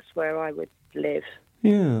rich, that's where I would live.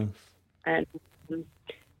 Yes. And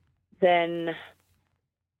then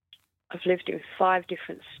I've lived in 5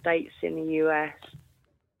 different states in the US,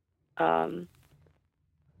 and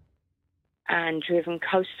driven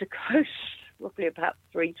coast to coast probably about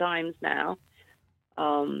 3 times now.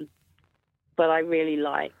 But I really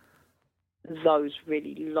like those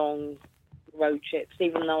really long road trips,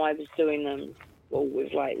 even though I was doing them all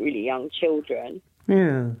with like really young children.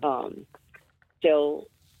 Yeah. Still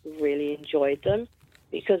really enjoyed them,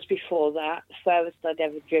 because before that, the furthest I'd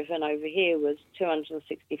ever driven over here was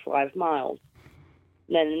 265 miles.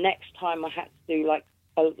 And then the next time I had to do like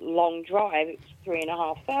a long drive, it was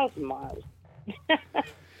 3,500 miles.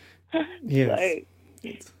 Yes.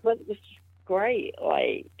 But it was great.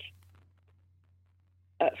 Like,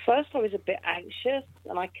 at first I was a bit anxious,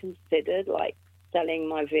 and I considered like selling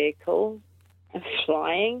my vehicle and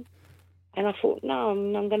flying. And I thought, no,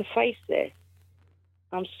 I'm going to face this.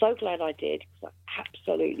 I'm so glad I did, because I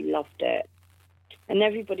absolutely loved it. And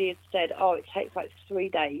everybody had said, oh, it takes like 3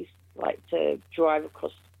 days, like, to drive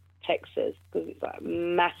across Texas, because it's like a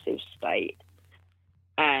massive state.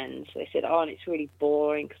 And they said, oh, and it's really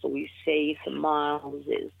boring, because all you see for miles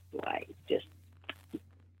is like just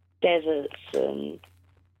deserts and,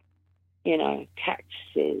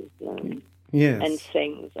 cactuses and Yes. and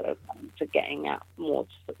things that are to getting out more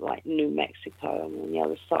to like New Mexico and on the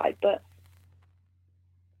other side. But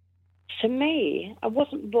to me, I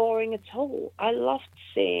wasn't boring at all. I loved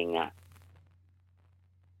seeing that,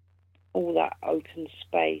 all that open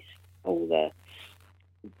space, all the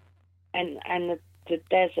and the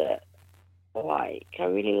desert. Like, I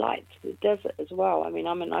really liked the desert as well. I mean,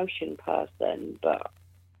 I'm an ocean person, but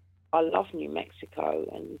I love New Mexico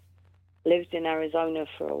and lived in Arizona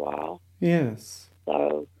for a while. Yes.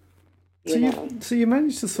 So, So you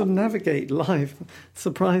managed to sort of navigate life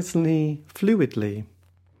surprisingly fluidly.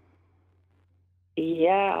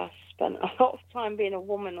 Yeah, I spent a lot of time being a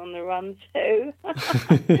woman on the run too.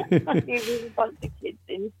 I knew there was a bunch of kids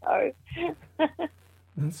in tow.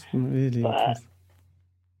 That's really interesting.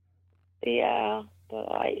 Yeah, but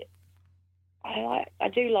I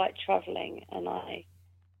do like travelling, and I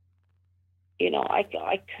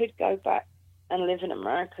could go back and live in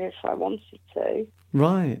America if I wanted to.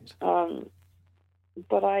 Right.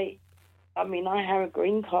 But I have a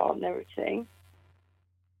green card and everything.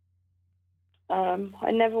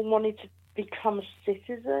 I never wanted to become a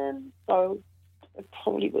citizen, so it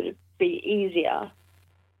probably would be easier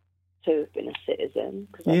to have been a citizen,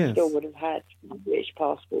 because I still would have had my British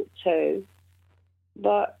passport too.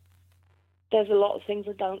 But there's a lot of things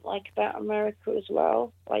I don't like about America as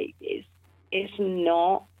well. Like, it's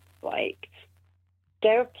not like,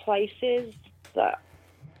 there are places that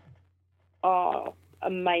are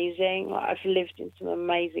amazing. Like, I've lived in some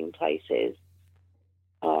amazing places,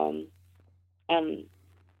 and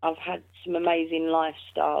I've had some amazing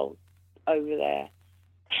lifestyle over there.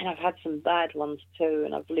 And I've had some bad ones too.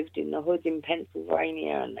 And I've lived in the hood in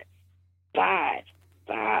Pennsylvania, and it's bad.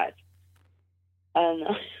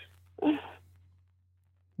 And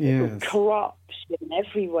yes. Corruption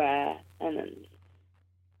everywhere, and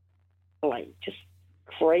like just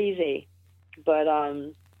crazy. But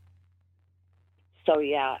so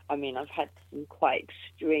yeah, I mean, I've had some quite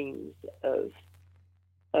extremes of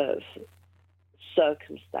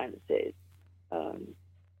circumstances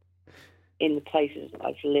in the places that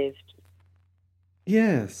I've lived.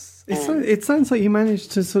 Yes, it sounds like you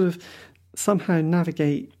managed to sort of somehow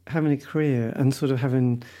navigate having a career and sort of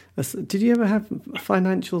having. Did you ever have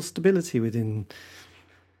financial stability within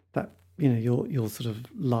that? You know, your sort of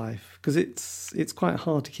life, because it's quite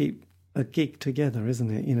hard to keep a gig together,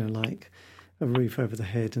 isn't it? You know, like a roof over the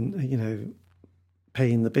head and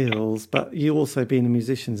paying the bills, but you also being a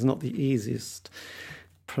musician is not the easiest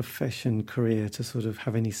profession career to sort of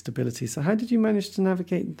have any stability. So how did you manage to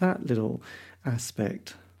navigate that little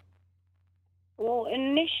aspect? Well,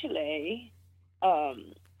 initially,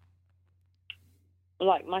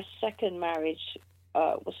 like my second marriage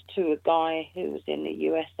was to a guy who was in the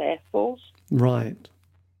US Air Force. Right.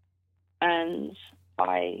 And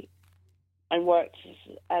I worked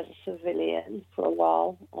as a civilian for a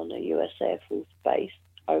while on the US Air Force base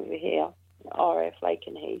over here, RAF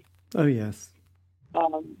Lakenheath. Oh, yes.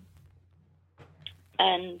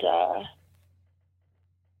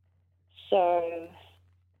 So,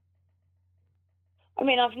 I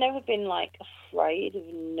mean, I've never been, like, afraid of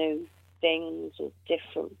new things or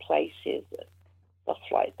different places, stuff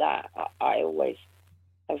like that. I always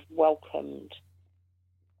have welcomed,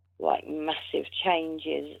 like, massive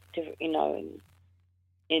changes, you know,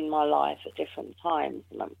 in my life at different times,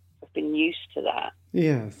 and I've been used to that.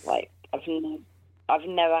 Yes. Like, I've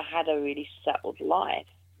never had a really settled life.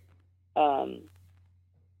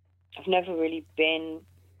 I've never really been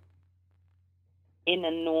in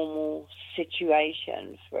a normal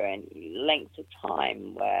situation for any length of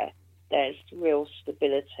time where there's real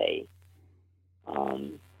stability.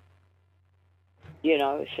 You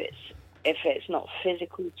know, if it's not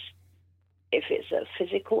physical, if it's a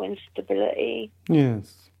physical instability,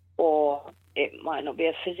 yes, or it might not be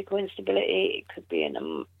a physical instability, it could be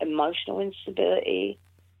an emotional instability.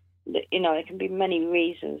 You know, there can be many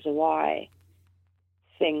reasons why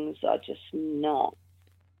things are just not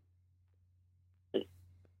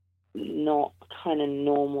kind of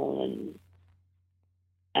normal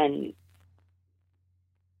and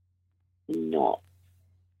not.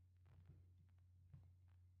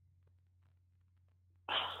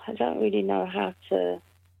 I don't really know how to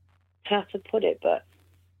put it, but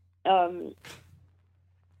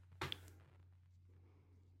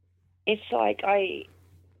it's like I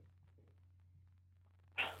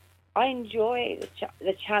enjoy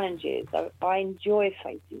the challenges. I enjoy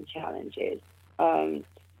facing challenges.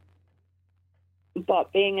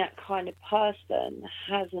 But being that kind of person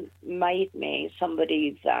hasn't made me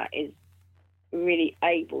somebody that is really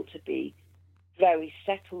able to be very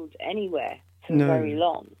settled anywhere for very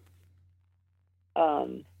long.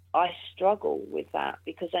 I struggle with that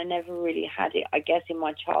because I never really had it, I guess, in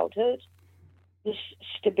my childhood, this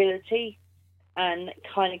stability, and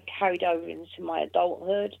kind of carried over into my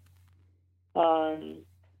adulthood.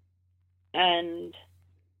 And,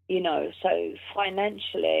 you know, so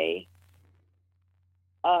financially,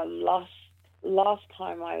 last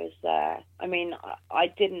time I was there, I mean, I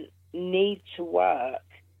didn't need to work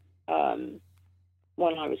when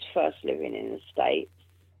I was first living in the States,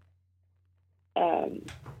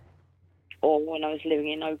 or when I was living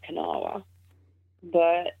in Okinawa,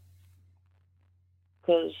 but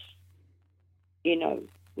because, you know,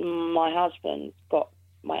 my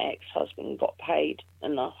ex-husband got paid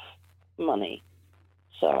enough money,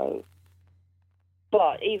 so.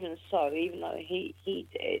 But even so, even though he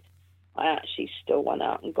did, I actually still went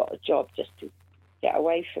out and got a job just to get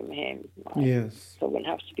away from him. Yes. So I wouldn't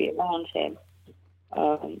have to be around him.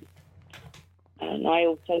 And I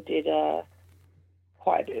also did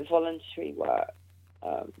quite a bit of voluntary work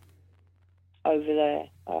over there.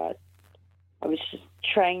 I was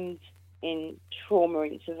trained in trauma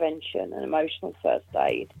intervention and emotional first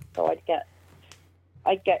aid. So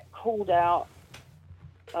I'd get called out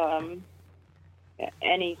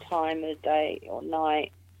any time of the day or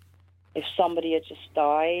night. If somebody had just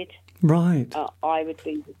died, right, I would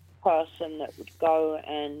be the person that would go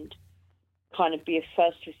and kind of be a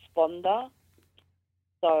first responder.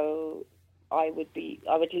 So I would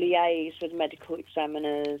liaise with medical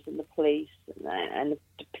examiners and the police and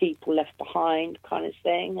the people left behind, kind of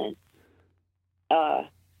thing. And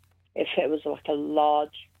if it was like a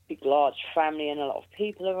large family and a lot of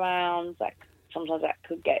people around, sometimes that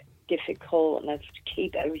could get difficult, and I have to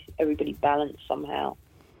keep everybody balanced somehow.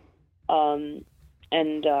 And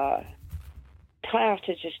kind of have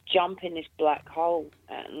to just jump in this black hole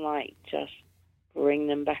and like just bring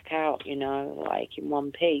them back out, you know, like in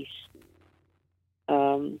one piece.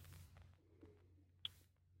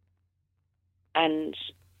 and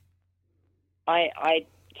I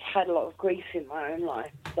had a lot of grief in my own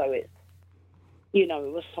life, so it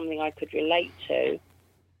was something I could relate to,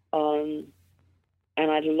 and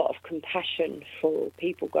I had a lot of compassion for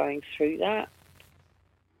people going through that,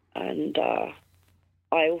 and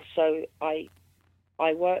I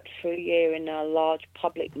worked for a year in a large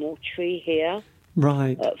public mortuary here,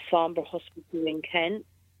 Right. at Farnborough Hospital in Kent,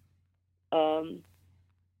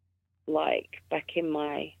 like back in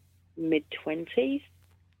my mid-20s.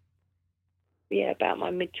 Yeah, about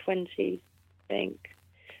my mid-20s, I think.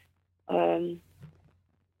 Early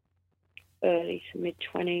to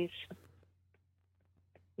mid-20s.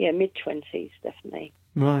 Yeah, mid-20s, definitely.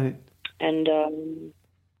 Right. And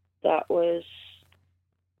that was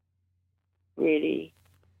really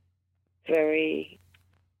very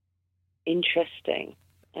interesting.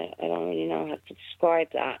 I don't really know how to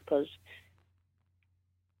describe that, because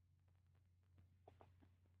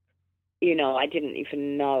I didn't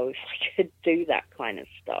even know if I could do that kind of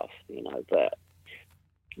stuff, but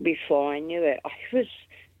before I knew it, I was,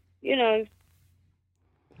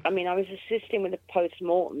 I was assisting with the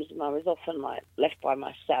post-mortems, and I was often, left by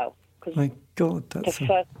myself, because My God, the that's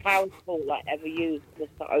first power tool I ever used was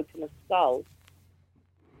to open a skull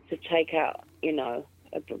to take out,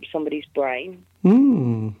 somebody's brain.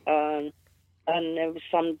 Mm. And there were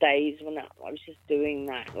some days when I was just doing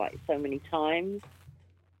that, so many times,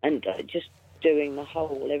 and just doing the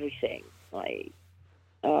whole everything, and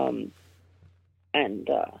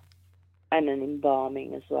an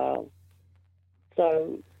embalming as well.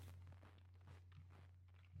 So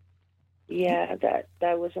yeah,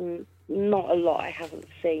 that was not a lot I haven't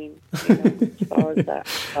seen, as far as that.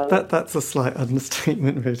 That's a slight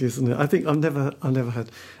understatement, really, isn't it? I think I've never had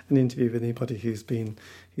an interview with anybody who's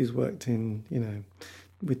worked in,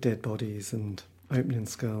 with dead bodies and opening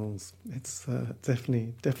skulls. It's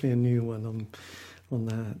definitely a new one on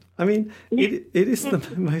that. I mean, it is the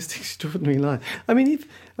most extraordinary life. I mean, it's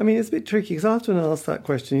a bit tricky, because I often ask that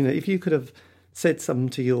question. If you could have said something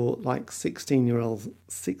to your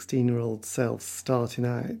 16-year-old self starting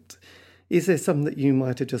out, is there something that you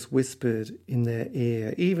might have just whispered in their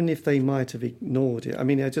ear, even if they might have ignored it? I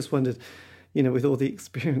mean, I just wondered, with all the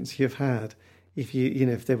experience you've had, if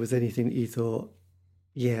if there was anything that you thought,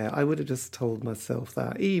 yeah, I would have just told myself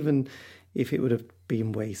that, even if it would have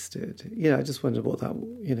been wasted. I just wondered what that,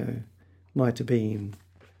 might have been.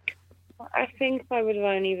 I think I would have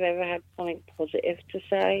only ever had something positive to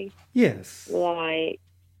say. Yes.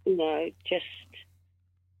 Just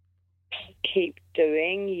keep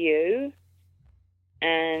doing you,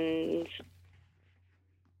 and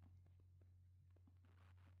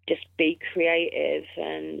just be creative,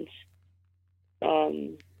 and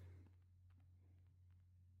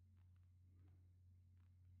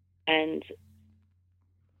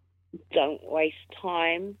don't waste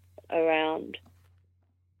time around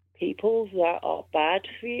people that are bad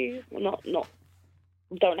for you,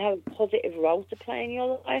 don't have a positive role to play in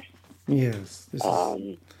your life. Yes.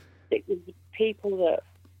 Stick with people that,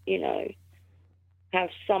 have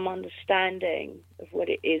some understanding of what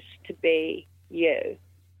it is to be you,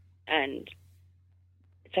 and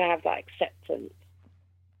to have that acceptance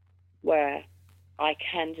where I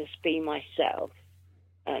can just be myself,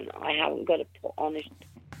 and I haven't got to put on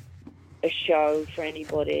a show for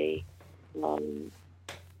anybody.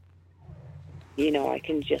 I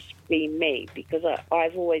can just be me, because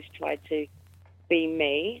I've always tried to be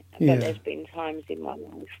me, but there's been times in my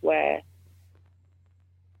life where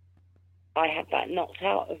I had that knocked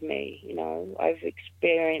out of me. I've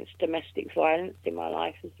experienced domestic violence in my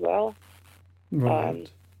life as well. Right.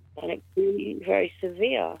 And it was very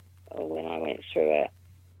severe when I went through it.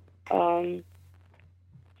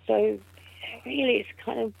 So really, it's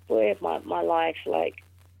kind of weird, my life.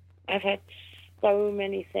 I've had so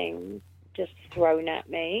many things just thrown at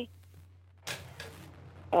me.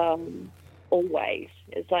 Always.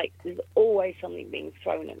 It's there's always something being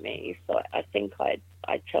thrown at me. So I think I'd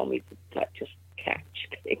tell me to just catch,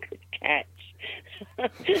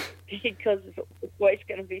 because it's always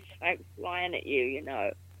going to be something flying at you,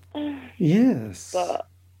 Yes. But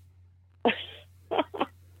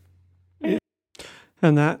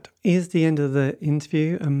and that is the end of the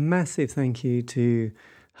interview. A massive thank you to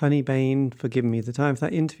Honey Bain for giving me the time for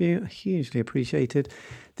that interview. Hugely appreciated.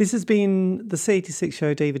 This has been the C86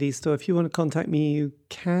 Show, David Eastaugh. If you want to contact me, you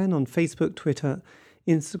can on Facebook, Twitter,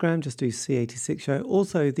 Instagram. Just do C86 Show.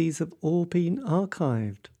 Also, these have all been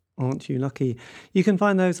archived. Aren't you lucky? You can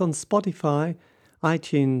find those on Spotify,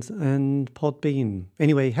 iTunes and Podbean.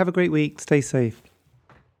 Anyway, have a great week. Stay safe.